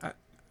me. A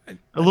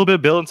little bit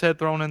of Bill and Ted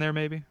thrown in there,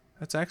 maybe.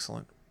 That's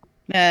excellent.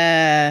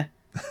 nah.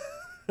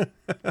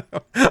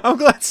 I'm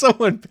glad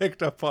someone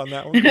picked up on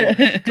that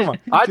one. Come on.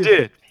 I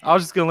did. I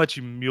was just gonna let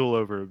you mule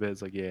over a bit.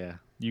 It's like, yeah,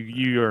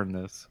 you earned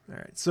this. All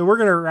right, so we're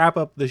gonna wrap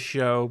up the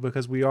show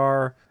because we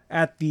are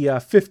at the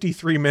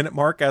 53-minute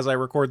mark as I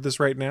record this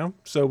right now.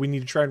 So we need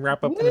to try and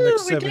wrap up in the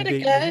next 7 to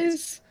 8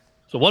 minutes.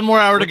 So 1 more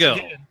hour to go.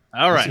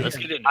 All right, let's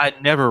get in. I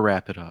never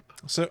wrap it up.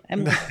 So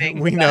I'm leaving.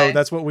 we know Bye.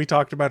 that's what we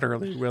talked about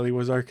earlier. Willie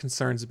was our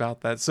concerns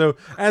about that. So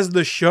as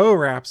the show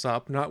wraps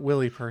up, not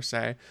Willie per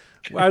se,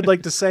 I'd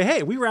like to say,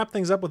 hey, we wrap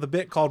things up with a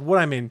bit called What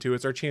I'm Into.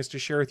 It's our chance to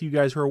share with you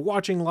guys who are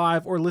watching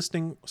live or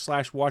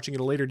listening/watching at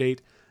a later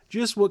date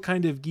just what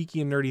kind of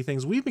geeky and nerdy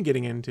things we've been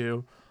getting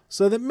into,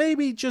 so that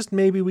maybe, just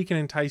maybe, we can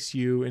entice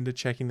you into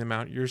checking them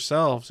out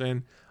yourselves.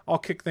 And I'll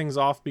kick things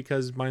off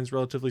because mine's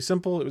relatively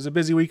simple. It was a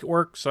busy week at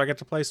work, so I got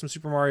to play some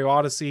Super Mario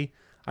Odyssey.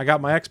 I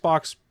got my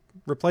Xbox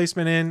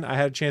replacement in. I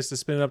had a chance to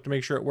spin it up to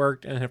make sure it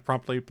worked and have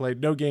promptly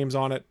played no games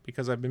on it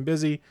because I've been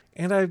busy.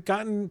 And I've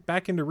gotten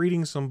back into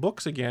reading some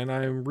books again.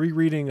 I'm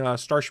rereading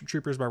Starship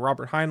Troopers by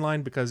Robert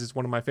Heinlein because it's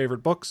one of my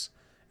favorite books,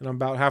 and I'm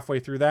about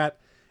halfway through that.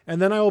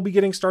 And then I will be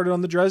getting started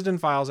on the Dresden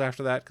Files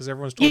after that because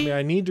everyone's told me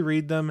I need to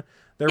read them.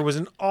 There was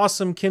an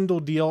awesome Kindle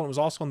deal, and it was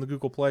also on the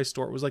Google Play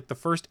Store. It was like the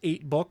first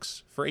 8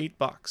 books for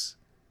 $8.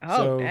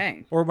 Oh,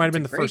 dang. Or it might have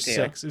been That's the a great first deal.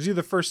 6. It was either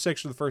the first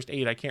 6 or the first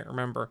 8. I can't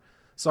remember.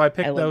 So I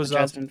picked I love the those up,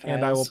 Dresden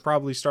and I will Files.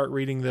 probably start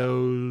reading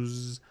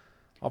those.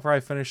 I'll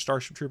probably finish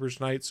Starship Troopers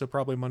tonight, so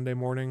probably Monday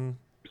morning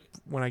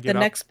when I get The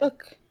up. next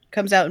book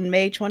comes out in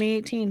May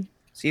 2018,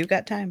 so you've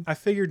got time. I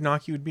figured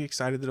Naki would be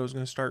excited that I was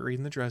going to start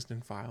reading the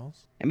Dresden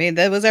Files. I mean,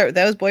 that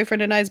was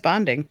boyfriend and I's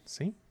bonding.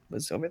 See?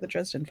 Was over the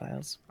Dresden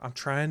Files. I'm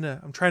trying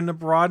to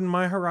broaden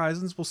my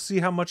horizons. We'll see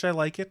how much I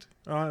like it.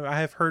 I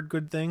have heard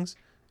good things,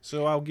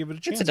 so I'll give it a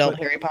chance. It's adult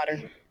but- Harry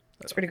Potter.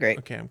 It's pretty great.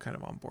 Okay, I'm kind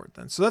of on board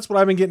then. So that's what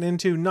I've been getting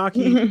into.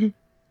 Naki,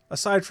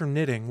 aside from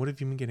knitting, what have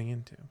you been getting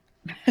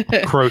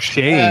into?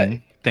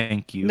 Crocheting.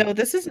 Thank you. No,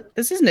 this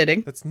is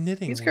knitting. That's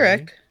knitting. He's Willie.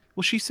 correct.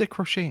 Well, she said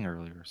crocheting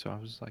earlier, so I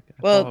was like, I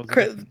thought Well, it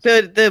was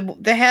a difference.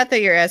 the hat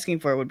that you're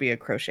asking for would be a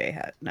crochet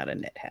hat, not a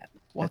knit hat.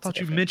 Well, I That's thought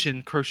you different.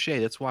 mentioned crochet.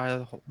 That's why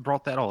I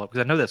brought that all up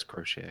because I know that's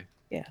crochet.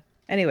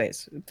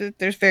 Anyways,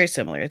 they're very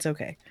similar. It's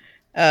okay.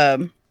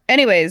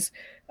 Anyways,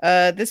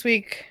 this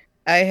week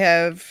I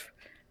have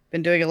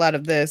been doing a lot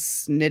of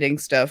this knitting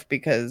stuff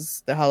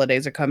because the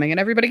holidays are coming and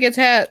everybody gets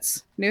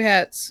hats, new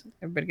hats.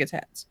 Everybody gets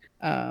hats.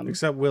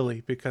 Except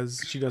Willie,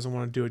 because she doesn't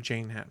want to do a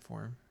Jane hat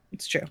for him.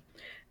 It's true.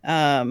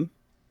 And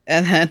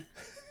then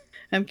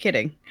I'm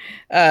kidding.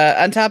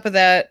 On top of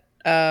that,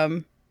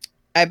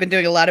 I've been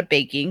doing a lot of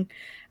baking.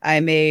 I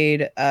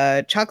made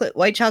white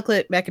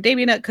chocolate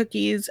macadamia nut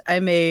cookies. I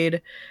made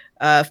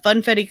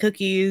funfetti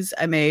cookies.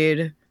 I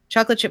made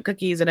chocolate chip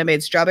cookies, and I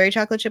made strawberry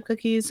chocolate chip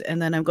cookies.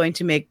 And then I'm going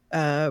to make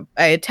I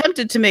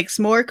attempted to make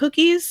s'more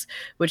cookies,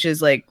 which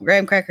is like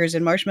graham crackers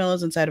and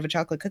marshmallows inside of a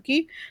chocolate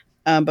cookie.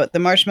 But the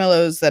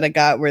marshmallows that I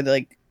got were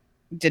like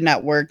did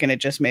not work, and it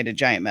just made a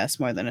giant mess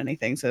more than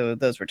anything. So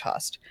those were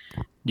tossed.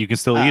 You can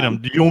still eat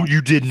them.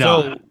 You did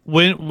not. So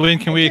when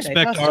can we I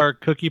expect tossed our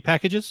cookie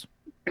packages?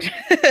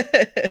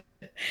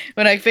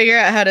 When I figure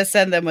out how to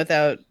send them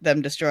without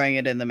them destroying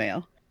it in the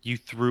mail. You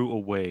threw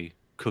away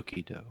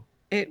cookie dough.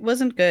 It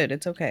wasn't good.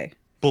 It's okay.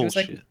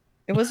 Bullshit.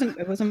 It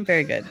wasn't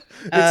very good.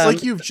 It's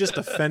like you've just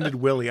offended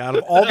Willie. Out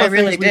of all the I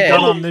really things we've did.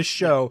 done on this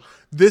show,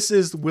 this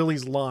is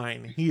Willie's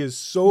line. He is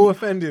so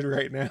offended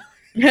right now.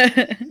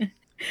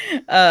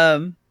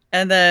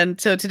 And then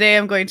so today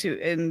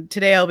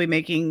I'll be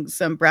making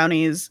some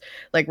brownies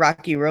like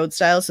Rocky Road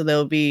style. So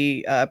there'll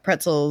be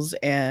pretzels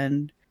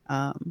and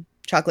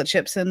chocolate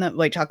chips in them,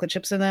 white chocolate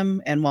chips in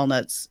them, and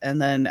walnuts.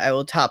 And then I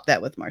will top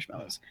that with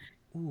marshmallows.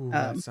 Ooh,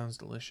 that sounds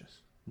delicious.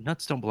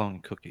 Nuts don't belong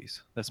in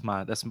cookies. That's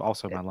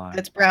also my line.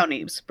 It's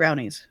brownies. It's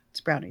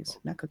brownies,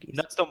 not cookies.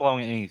 Nuts don't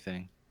belong in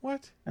anything.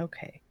 What?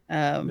 Okay.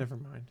 Never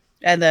mind.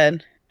 And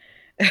then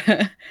So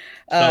many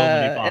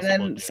possible and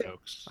then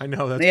jokes. I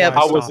know that's Yeah, why I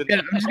I stopped. wasn't-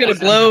 I'm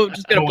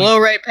just gonna blow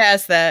right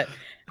past that.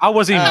 I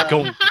wasn't even Uh,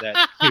 going for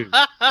that.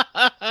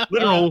 Dude.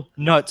 Literal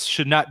nuts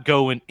should not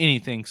go in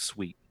anything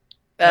sweet.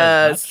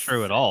 That's not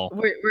true at all.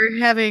 We're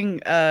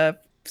having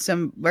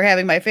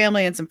my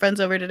family and some friends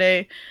over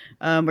today.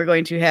 We're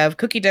going to have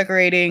cookie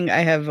decorating. I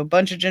have a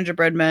bunch of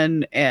gingerbread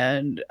men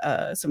and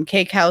some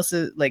cake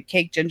houses, like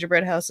cake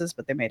gingerbread houses,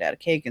 but they're made out of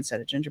cake instead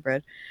of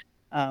gingerbread,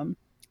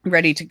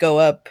 ready to go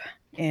up.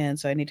 And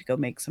so I need to go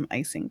make some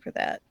icing for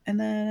that. And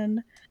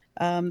then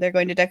they're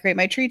going to decorate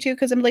my tree too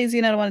because I'm lazy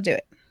and I don't want to do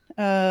it.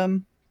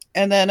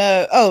 And then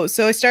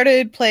so I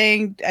started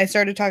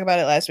talking about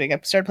it last week. I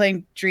started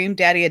playing Dream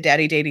Daddy, a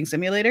daddy dating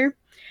simulator.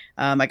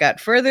 I got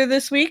further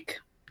this week.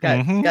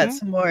 Got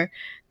some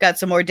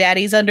more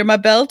daddies under my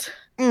belt.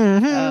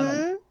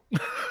 The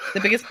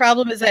biggest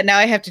problem is that now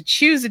I have to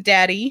choose a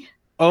daddy.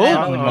 Oh I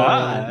don't know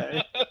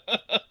my!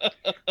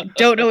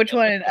 Don't know which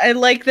one. I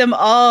like them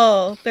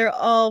all. They're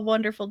all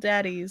wonderful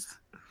daddies.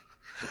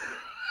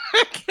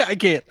 I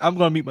can't. I'm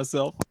gonna meet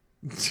myself.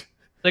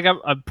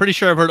 I'm pretty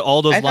sure I've heard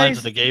all those I thought lines you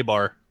at the gay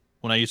bar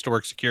when I used to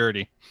work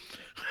security.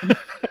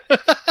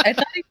 I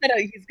thought he said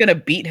he's gonna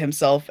beat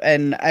himself,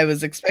 and I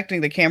was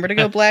expecting the camera to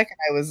go black, and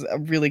I was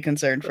really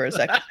concerned for a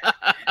second.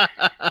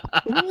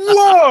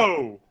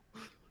 Whoa!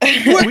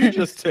 What did we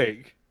just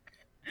take?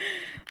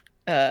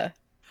 But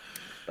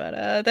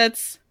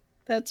that's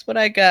what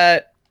I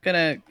got.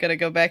 Gonna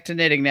go back to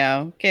knitting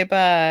now. Okay,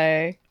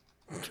 bye.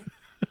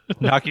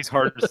 Naki's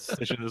hardest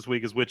decision this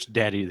week is which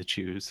daddy to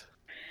choose.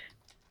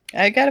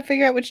 I gotta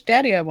figure out which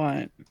daddy I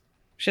want.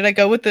 Should I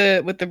go with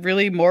the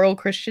really moral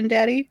Christian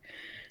daddy?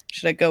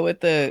 Should I go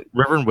with the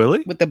Reverend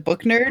Willie? with the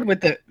book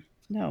nerd?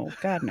 No,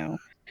 God no.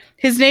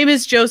 His name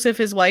is Joseph.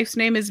 His wife's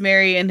name is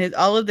Mary, and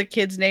all of the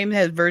kids' name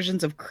has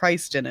versions of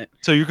Christ in it.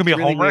 So you can be It's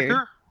a really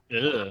homewrecker?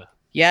 Ugh.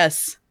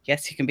 Yes,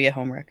 he can be a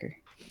homewrecker.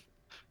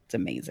 It's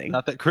amazing.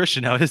 Not that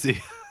Christian now, is he?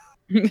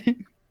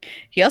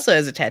 He also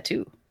has a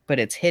tattoo, but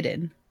it's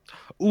hidden.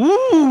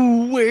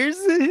 Ooh, where's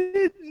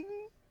it?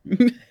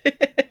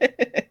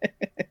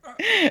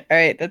 All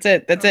right, that's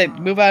it.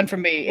 Move on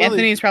from me. Well,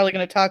 Anthony's probably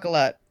going to talk a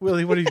lot.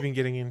 Willie, what have you been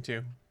getting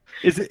into?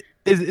 Is it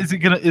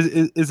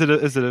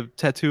a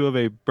tattoo of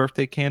a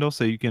birthday candle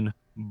so you can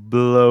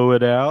blow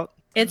it out?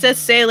 It's a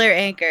sailor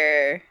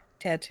anchor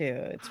tattoo.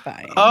 It's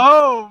fine.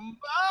 Oh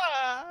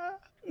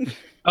my!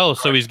 Oh,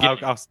 so he's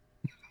getting.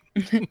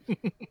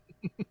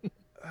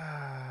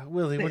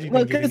 Willie, what have you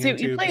Well, been getting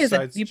into? you play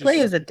besides as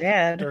just a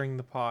dad. stirring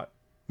the pot.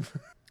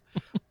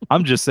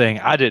 I'm just saying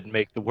I didn't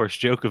make the worst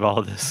joke of all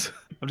of this.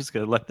 I'm just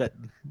gonna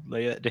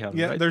lay that down.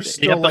 Yeah, right there's there.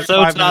 still like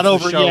episode's 5 not minutes of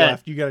over the show yet.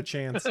 left. You got a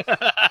chance.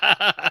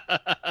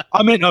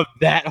 I meant of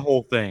that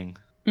whole thing.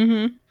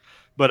 Mm-hmm.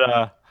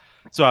 But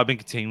so I've been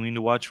continuing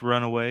to watch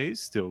Runaways.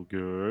 Still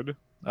good.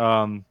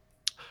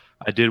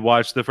 I did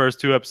watch the first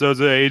 2 episodes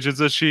of Agents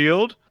of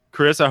S.H.I.E.L.D.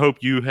 Chris, I hope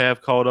you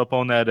have caught up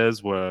on that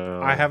as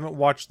well. I haven't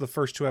watched the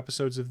first 2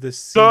 episodes of this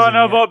season Son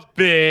of yet. a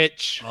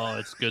bitch! Oh,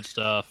 it's good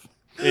stuff.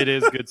 It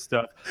is good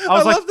stuff. I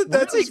was love that where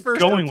that's are his they first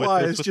going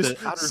reply. with It's this, just with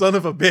the outer- son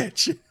of a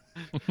bitch.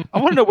 I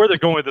want to know where they're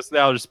going with this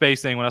outer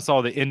space thing. When I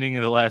saw the ending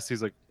of the last,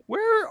 he's like,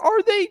 "Where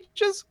are they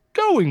just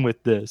going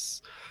with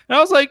this?" And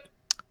I was like,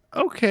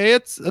 "Okay,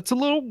 it's a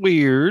little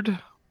weird.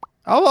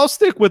 I'll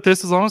stick with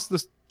this as long as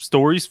the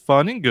story's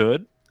fun and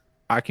good.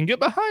 I can get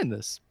behind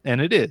this,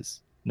 and it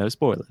is. No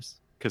spoilers,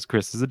 because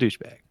Chris is a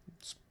douchebag.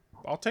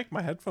 I'll take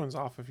my headphones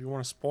off if you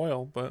want to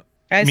spoil, but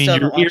I mean, still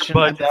your haven't watched an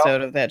earbuds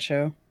episode of that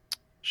show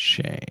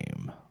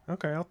Shame.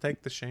 okay, I'll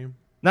take the shame.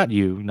 Not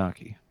you,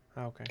 Naki,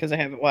 Okay. because I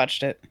haven't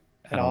watched it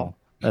at all.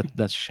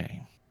 That's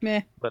shame.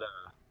 Meh.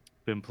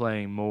 Been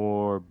playing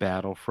more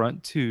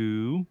Battlefront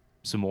 2,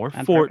 some more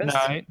On Fortnite,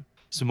 purpose?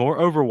 some more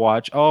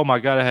Overwatch. Oh my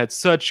god, I had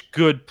such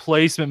good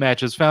placement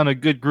matches. Found a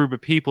good group of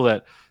people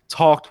that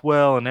talked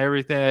well and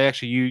everything. I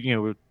actually,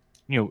 you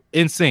know,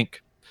 in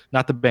sync,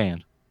 not the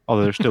band,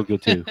 although they're still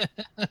good too.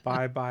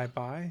 Bye.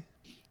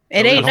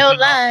 It ain't no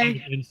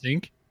lie. In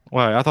sync.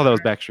 Well, I thought that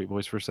was Backstreet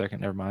Boys for a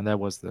second. Never mind, that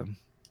was them.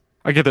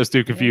 I get those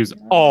two confused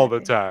all the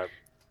time.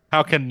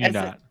 How can you As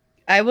a- not?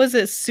 I was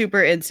a super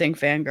NSYNC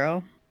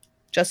fangirl.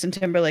 Justin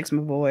Timberlake's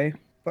my boy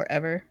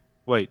forever.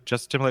 Wait,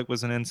 Justin Timberlake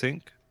was in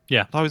NSYNC?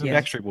 Yeah. I thought he was in Yeah.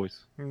 Backstreet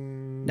Boys.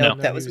 No,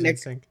 that he was in Nick.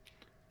 sync.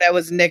 That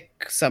was Nick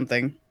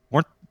something.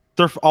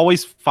 There's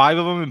always 5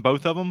 of them in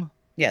both of them.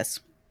 Yes.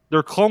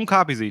 They're clone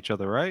copies of each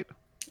other, right?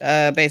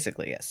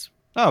 Basically, yes.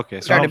 Oh, okay.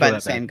 So Started I by don't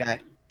the feel that same guy.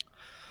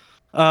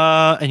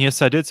 bad. And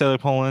yes, I did Sailor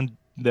Poland.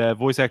 The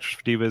voice actress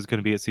for Diva is going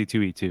to be at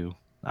C2E2.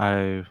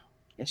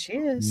 Yes, she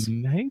is.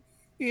 Maybe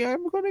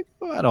I'm going to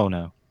go. I don't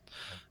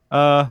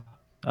know.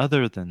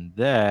 Other than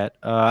that,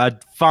 I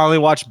finally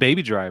watched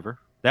Baby Driver.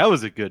 That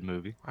was a good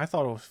movie. I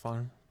thought it was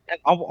fun.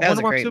 I was wonder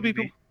a great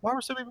movie. why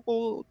were some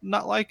people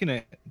not liking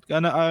it?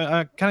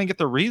 I kind of get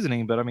the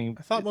reasoning, but I mean,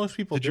 I thought most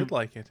people Did you- did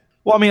like it.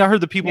 well, I mean, I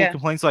heard the people Yeah.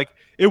 complaints like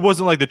it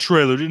wasn't like the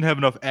trailer didn't have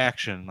enough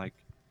action. Like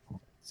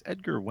it's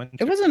Edgar Winter.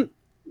 It wasn't.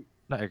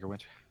 Not Edgar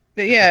Winter.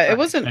 Yeah, it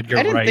wasn't. Edgar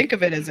I didn't Wright. think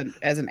of it as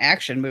an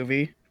action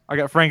movie. I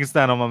got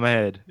Frankenstein on my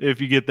head.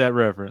 If you get that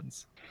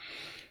reference,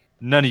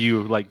 none of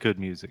you like good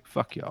music.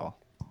 Fuck y'all.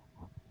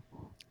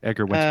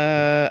 Edgar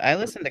Winter. I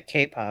listen to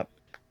K-pop,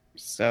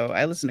 so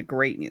I listen to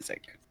great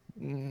music.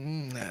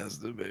 That's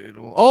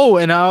debatable. Oh,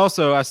 and I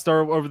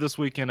started over this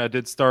weekend. I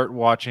did start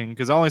watching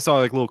because I only saw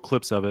like little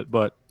clips of it,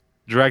 but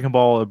Dragon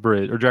Ball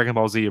Abridged or Dragon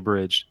Ball Z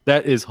Abridged.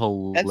 That is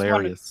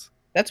hilarious.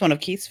 That's one of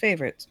Keith's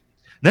favorites.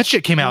 That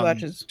shit came He out in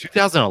watches-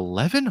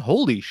 2011.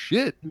 Holy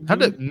shit! How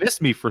did it miss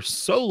me for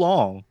so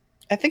long?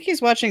 I think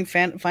he's watching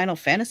Final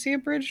Fantasy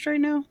Abridged right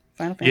now.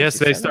 Final Fantasy Yes,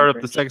 they VII started up the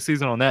Abridged. second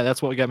season on that.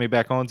 That's what got me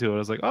back onto it. I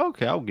was like, oh,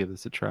 okay, I'll give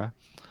this a try.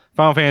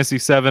 Final Fantasy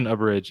VII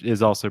Abridged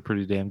is also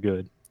pretty damn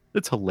good.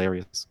 It's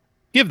hilarious.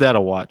 Give that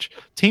a watch.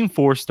 Team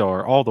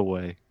 4-Star all the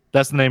way.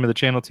 That's the name of the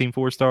channel, Team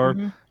 4-Star.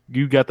 Mhm.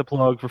 You got the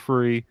plug for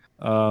free.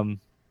 I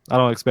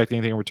don't expect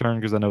anything in return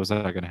because I know it's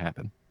not going to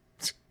happen.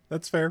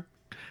 That's fair.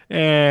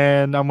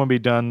 And I'm going to be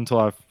done until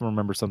I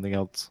remember something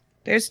else.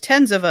 There's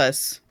tens of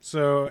us.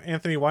 So,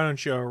 Anthony, why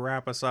don't you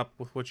wrap us up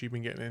with what you've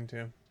been getting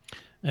into?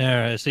 All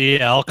right, so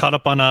yeah, all caught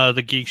up on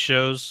the geek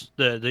shows.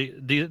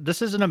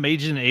 This is an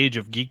amazing age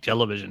of geek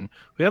television.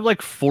 We have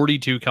like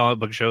 42 comic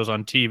book shows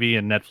on TV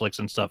and Netflix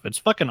and stuff. It's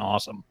fucking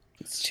awesome.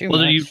 It's too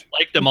Whether much. you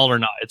like them all or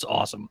not, it's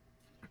awesome.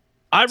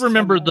 I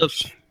remember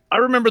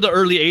the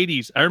early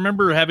 '80s. I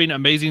remember having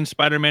Amazing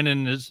Spider-Man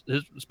and his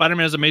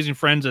Spider-Man has Amazing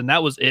Friends, and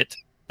that was it.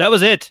 That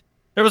was it.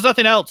 There was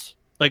nothing else.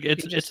 Like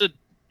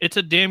it's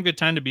a damn good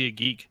time to be a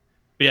geek.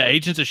 But yeah,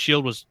 Agents of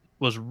Shield was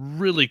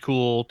really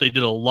cool. They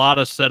did a lot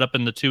of setup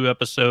in the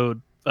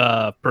 2-episode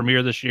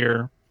premiere this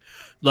year.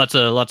 Lots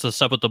of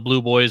stuff with the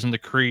Blue Boys and the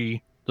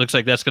Kree. Looks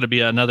like that's going to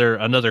be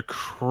another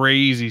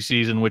crazy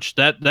season. Which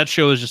that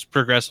show has just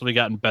progressively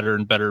gotten better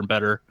and better and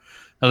better.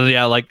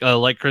 Yeah,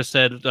 like Chris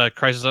said,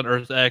 Crisis on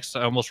Earth X.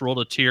 I almost rolled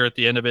a tear at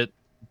the end of it,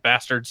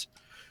 bastards.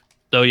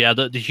 Though, yeah,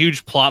 the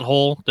huge plot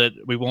hole that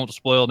we won't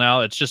spoil now.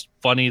 It's just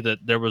funny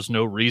that there was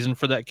no reason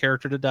for that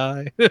character to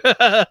die.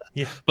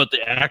 Yeah. But the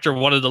actor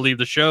wanted to leave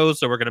the show,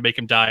 so we're going to make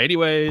him die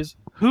anyways.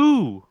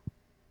 Who?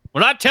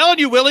 We're not telling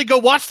you, Willie. Go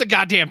watch the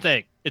goddamn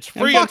thing. It's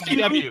free on Fuck you.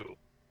 CW.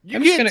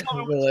 I'm just can't gonna tell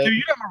me Google what to do. it.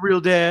 You're not my real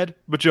dad,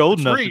 but you're old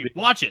It's enough free. to be.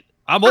 Watch it.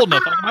 I'm old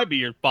enough. I might be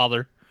your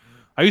father.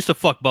 I used to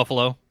fuck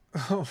Buffalo.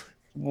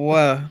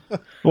 Whoa.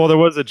 Well, there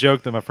was a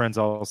joke that my friends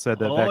all said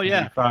that back Oh, in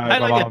yeah. 85. I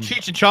had My like mom- a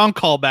Cheech and Chong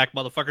callback,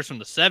 motherfuckers from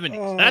the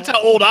 70s. That's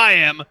how old I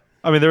am.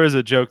 I mean, there is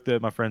a joke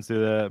that my friends do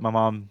that my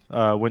mom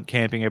went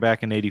camping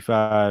back in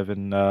 85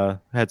 and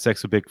had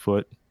sex with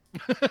Bigfoot.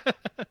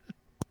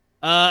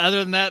 Other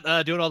than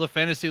that, doing all the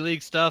fantasy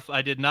league stuff,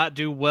 I did not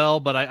do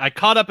well, but I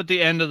caught up at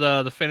the end of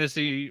the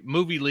fantasy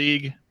movie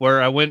league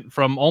where I went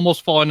from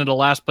almost falling into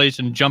last place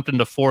and jumped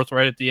into fourth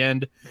right at the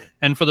end.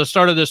 And for the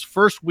start of this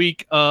first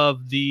week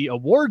of the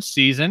awards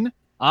season,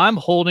 I'm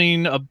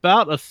holding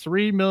about a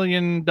 $3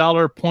 million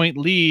point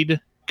lead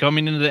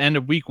coming into the end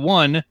of week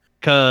one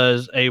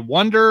because a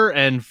Wonder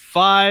and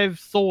 5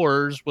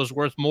 Thors was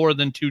worth more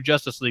than 2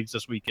 Justice Leagues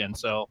this weekend.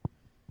 So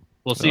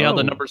we'll see how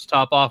the numbers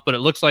top off, but it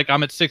looks like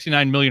I'm at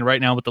 69 million right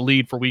now with the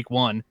lead for week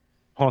one.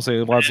 Hold on a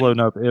second, while it's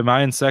loading up. Am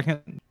I in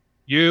second?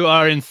 You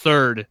are in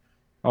third.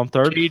 I'm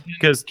third?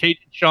 Because Kate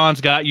and Sean's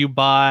got you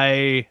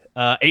by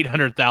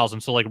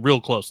 800,000, so like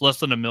real close, less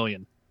than $1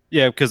 million.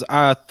 yeah, because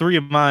 3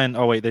 of mine.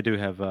 Oh wait, they do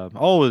have.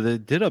 They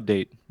did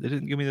update. They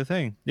didn't give me the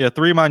thing. Yeah,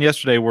 3 of mine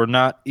yesterday were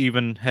not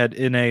even had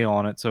NA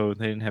on it, so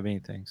they didn't have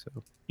anything.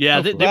 So Yeah,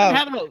 Oh, they've wow. been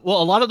having a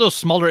lot of those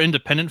smaller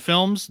independent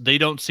films. They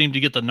don't seem to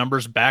get the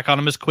numbers back on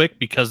them as quick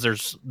because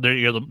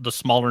the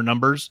smaller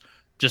numbers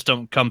just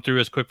don't come through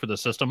as quick for the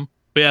system.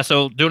 But yeah,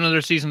 so doing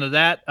another season of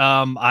that,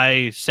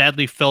 I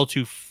sadly fell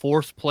to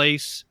 4th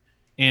place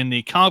in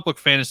the comic book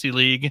fantasy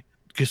league.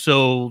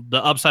 So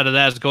the upside of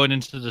that is going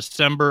into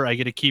December, I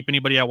get to keep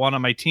anybody I want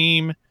on my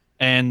team,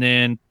 and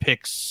then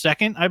pick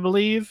second, I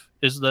believe,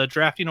 is the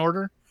drafting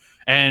order.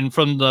 And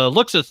from the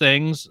looks of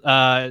things,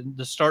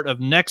 the start of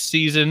next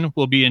season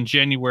will be in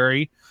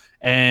January.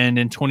 And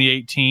in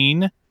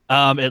 2018,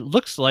 it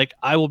looks like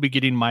I will be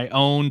getting my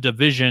own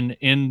division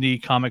in the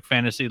Comic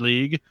Fantasy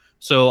League.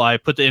 So I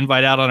put the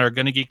invite out on our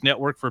Gonna Geek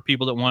Network for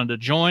people that wanted to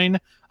join.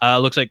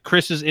 Looks like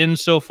Chris is in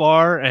so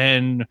far,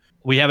 and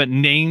we haven't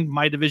named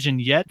my division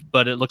yet,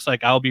 but it looks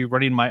like I'll be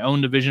running my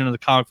own division of the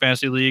Comic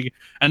Fantasy League.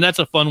 And that's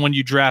a fun one.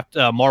 You draft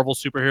Marvel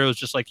superheroes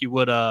just like you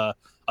would a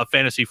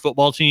fantasy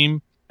football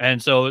team. And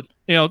so,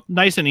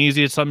 nice and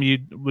easy. It's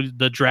something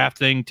the draft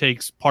thing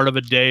takes part of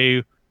a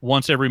day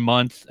once every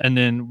month. And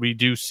then we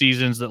do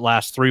seasons that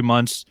last 3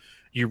 months.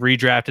 You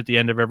redraft at the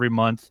end of every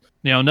month.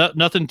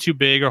 Nothing too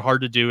big or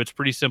hard to do. It's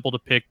pretty simple to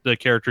pick the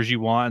characters you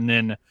want. And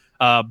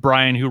then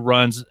Brian, who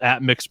runs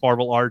at Mixed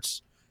Marvel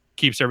Arts,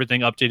 keeps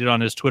everything updated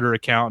on his Twitter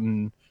account.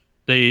 And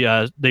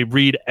they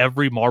read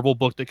every Marvel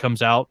book that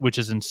comes out, which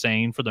is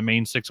insane for the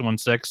main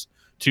 616.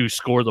 To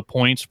score the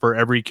points for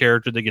every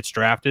character that gets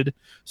drafted.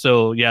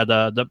 So yeah,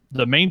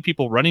 the main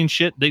people running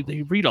shit,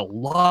 they read a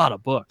lot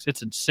of books.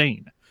 It's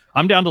insane.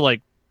 I'm down to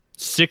like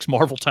 6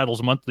 Marvel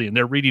titles monthly, and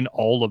they're reading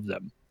all of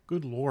them.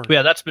 Good lord.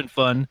 Yeah, that's been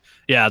fun.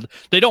 Yeah,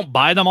 they don't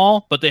buy them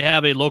all, but they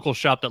have a local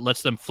shop that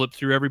lets them flip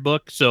through every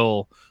book.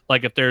 So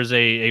like if there's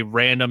a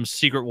random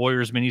Secret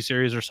Warriors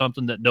miniseries or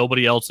something that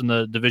nobody else in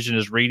the division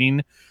is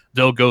reading,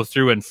 they'll go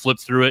through and flip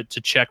through it to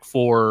check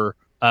for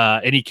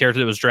any character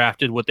that was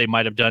drafted, what they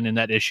might have done in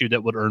that issue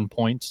that would earn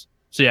points.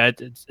 So yeah,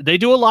 they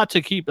do a lot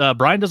to keep.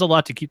 Brian does a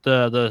lot to keep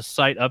the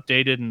site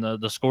updated and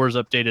the scores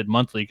updated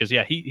monthly because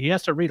yeah, he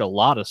has to read a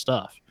lot of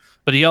stuff.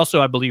 But he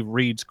also, I believe,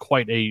 reads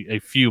quite a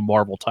few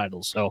Marvel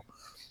titles. So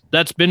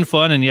that's been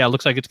fun, and yeah, it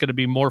looks like it's going to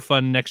be more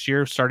fun next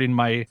year. Having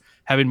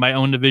my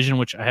own division,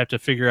 which I have to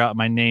figure out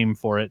my name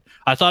for it.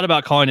 I thought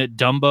about calling it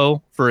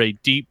Dumbo for a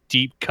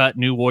deep cut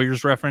New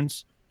Warriors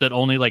reference that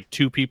only like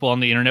 2 people on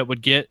the internet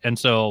would get, and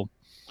so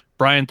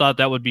Brian thought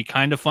that would be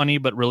kind of funny,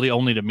 but really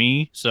only to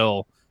me.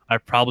 So I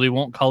probably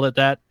won't call it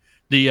that.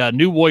 The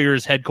New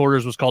Warriors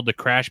headquarters was called the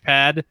Crash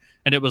Pad,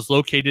 and it was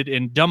located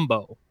in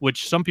Dumbo,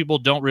 which some people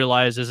don't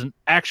realize is an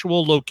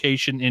actual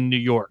location in New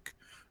York,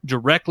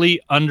 directly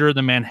under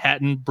the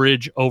Manhattan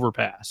Bridge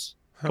overpass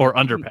or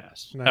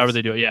underpass, Nice. however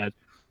they do it. Yeah.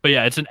 But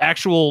yeah, it's an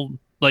actual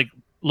like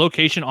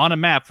location on a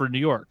map for New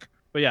York.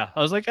 But yeah,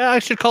 I was like, I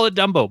should call it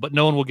Dumbo, but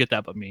no one will get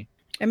that but me.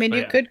 I mean, Oh,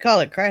 you yeah. could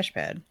call it Crash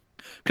Pad.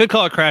 Could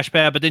call it Crash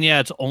Pad, but then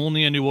it's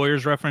only a New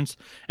Warriors reference.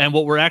 And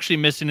what we're actually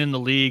missing in the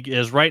league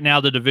is right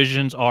now the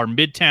divisions are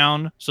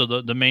Midtown, so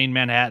the main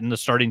Manhattan, the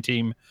starting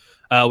team.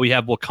 We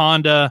have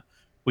Wakanda,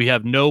 we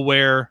have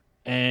Nowhere,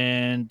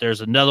 and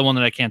there's another one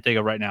that I can't think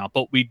of right now.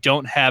 But we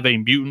don't have a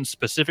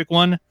mutant-specific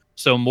one,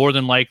 so more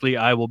than likely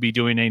I will be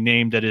doing a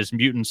name that is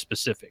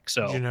mutant-specific.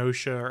 So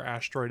Genosha or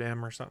Asteroid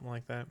M or something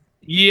like that.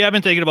 Yeah, I've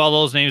been thinking about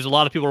all those names. A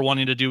lot of people are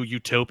wanting to do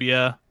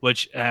Utopia,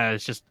 which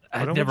it's just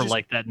I never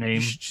liked that name.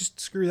 You should just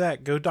screw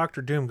that. Go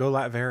Dr. Doom. Go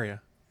Latveria.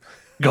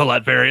 Go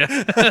Latveria.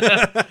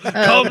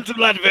 Come to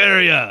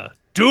Latveria.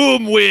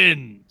 Doom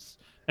wins.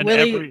 And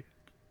Willie,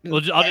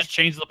 I'll just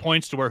change the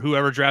points to where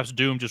whoever drafts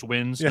Doom just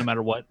wins no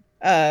matter what.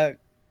 On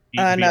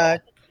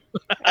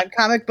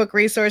comic book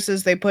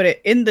resources, they put it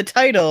in the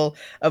title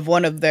of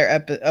one of their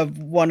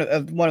one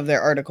of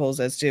their articles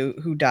as to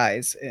who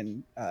dies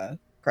in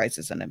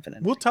Crisis on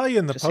Infinite. We'll tell you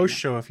in the post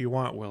show if you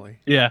want, Willie.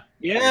 Yeah.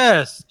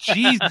 Yes.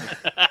 Jesus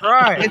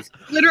Christ. It's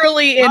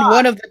literally in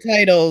one of the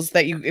titles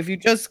that if you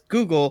just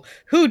Google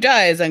who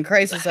dies on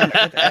Crisis on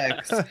Earth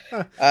X,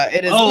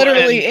 it is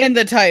literally in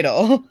the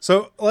title.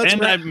 So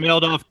I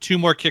mailed off 2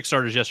 more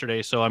Kickstarters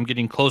yesterday, so I'm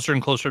getting closer and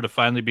closer to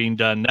finally being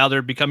done. Now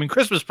they're becoming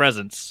Christmas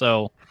presents.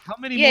 So how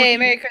many? Yay!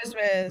 Merry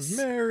Christmas.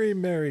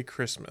 Merry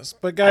Christmas.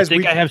 But guys, I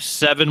think I have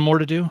 7 more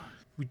to do.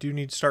 We do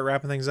need to start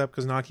wrapping things up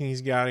because Naki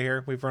needs to get out of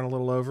here. We've run a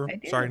little over.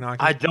 Sorry,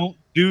 Naki. I don't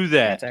do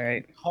that. That's all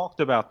right. We talked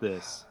about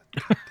this.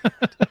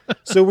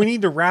 So we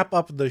need to wrap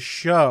up the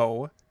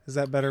show. Is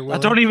that better, Willie?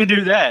 I don't even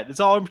do that. It's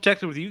all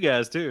protected with you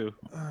guys too.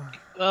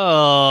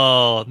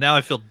 Oh, now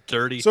I feel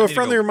dirty. So a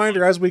friendly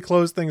reminder, as we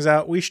close things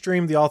out, we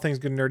stream the All Things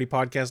Good and Nerdy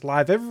podcast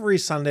live every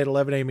Sunday at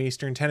 11 a.m.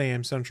 Eastern, 10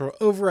 a.m. Central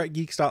over at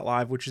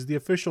Geeks.live, which is the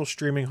official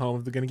streaming home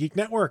of the Gonna Geek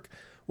Network.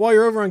 While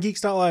you're over on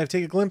Geeks.live,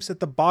 take a glimpse at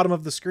the bottom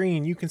of the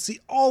screen. You can see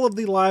all of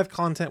the live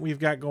content we've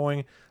got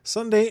going.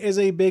 Sunday is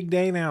a big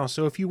day now,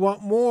 so if you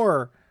want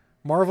more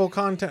Marvel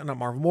content,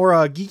 more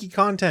geeky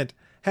content,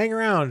 hang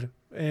around.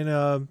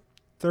 In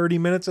 30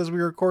 minutes as we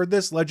record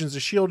this, Legends of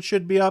S.H.I.E.L.D.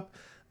 should be up.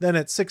 Then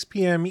at 6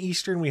 p.m.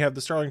 Eastern, we have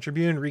the Starling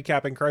Tribune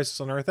recapping Crisis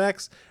on Earth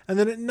X. And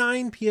then at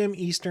 9 p.m.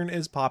 Eastern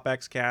is Pop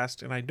X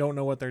Cast, and I don't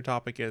know what their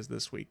topic is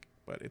this week,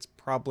 but it's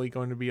probably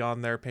going to be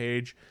on their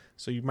page,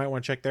 so you might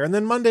want to check there. And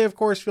then Monday, of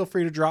course, feel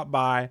free to drop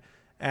by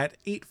at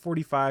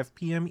 8:45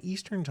 p.m.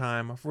 Eastern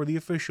Time for the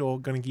official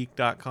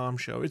GonnaGeek.com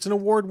show. It's an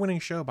award-winning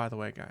show, by the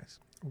way, guys.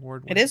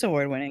 It is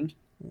award-winning.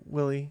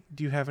 Willie,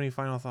 do you have any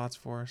final thoughts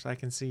for us? I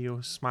can see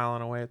you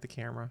smiling away at the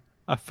camera.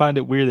 I find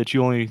it weird that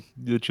you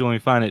only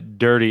find it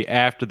dirty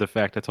after the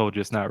fact. I told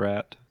you it's not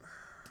wrapped.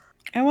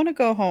 I want to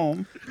go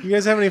home. You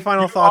guys have any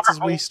final thoughts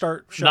as we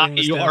start shutting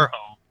this down? You are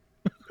home.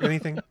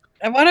 Anything?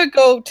 I want to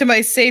go to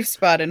my safe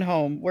spot in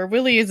home where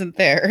Willie isn't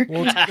there.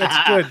 Well,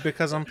 that's good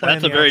because I'm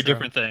playing. That's a very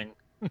different thing.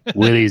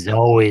 Willie's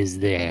always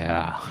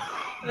there.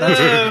 That's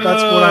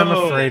what I'm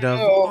afraid of.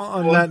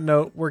 On that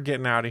note, we're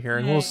getting out of here,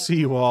 and we'll see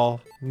you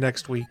all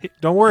next week.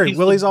 Don't worry,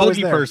 Willie's always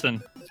there.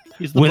 Person.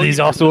 Willie's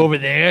also over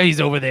there.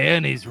 He's over there,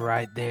 and he's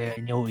right there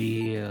in your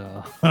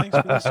ear. Thanks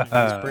for listening to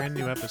this brand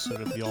new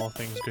episode of the All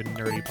Things Good and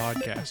Nerdy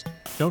podcast.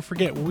 Don't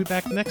forget, we'll be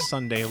back next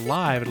Sunday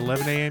live at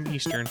 11 a.m.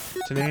 Eastern,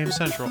 10 a.m.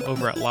 Central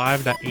over at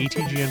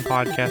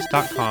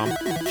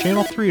live.atgnpodcast.com,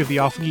 channel 3 of the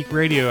Alpha Geek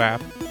radio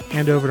app,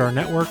 and over at our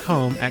network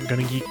home at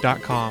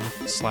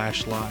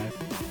gonnageek.com/live.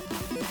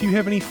 If you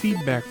have any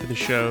feedback for the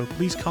show,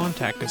 please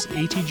contact us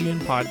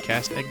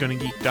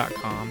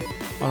atgnpodcast@gonnageek.com,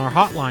 on our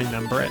hotline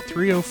number at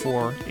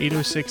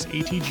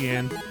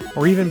 304-806-ATGN,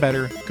 or even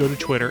better, go to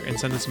Twitter and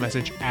send us a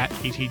message at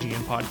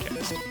ATGN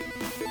Podcast.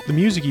 The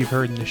music you've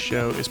heard in this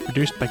show is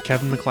produced by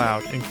Kevin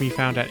MacLeod and can be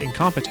found at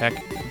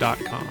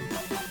incompetech.com.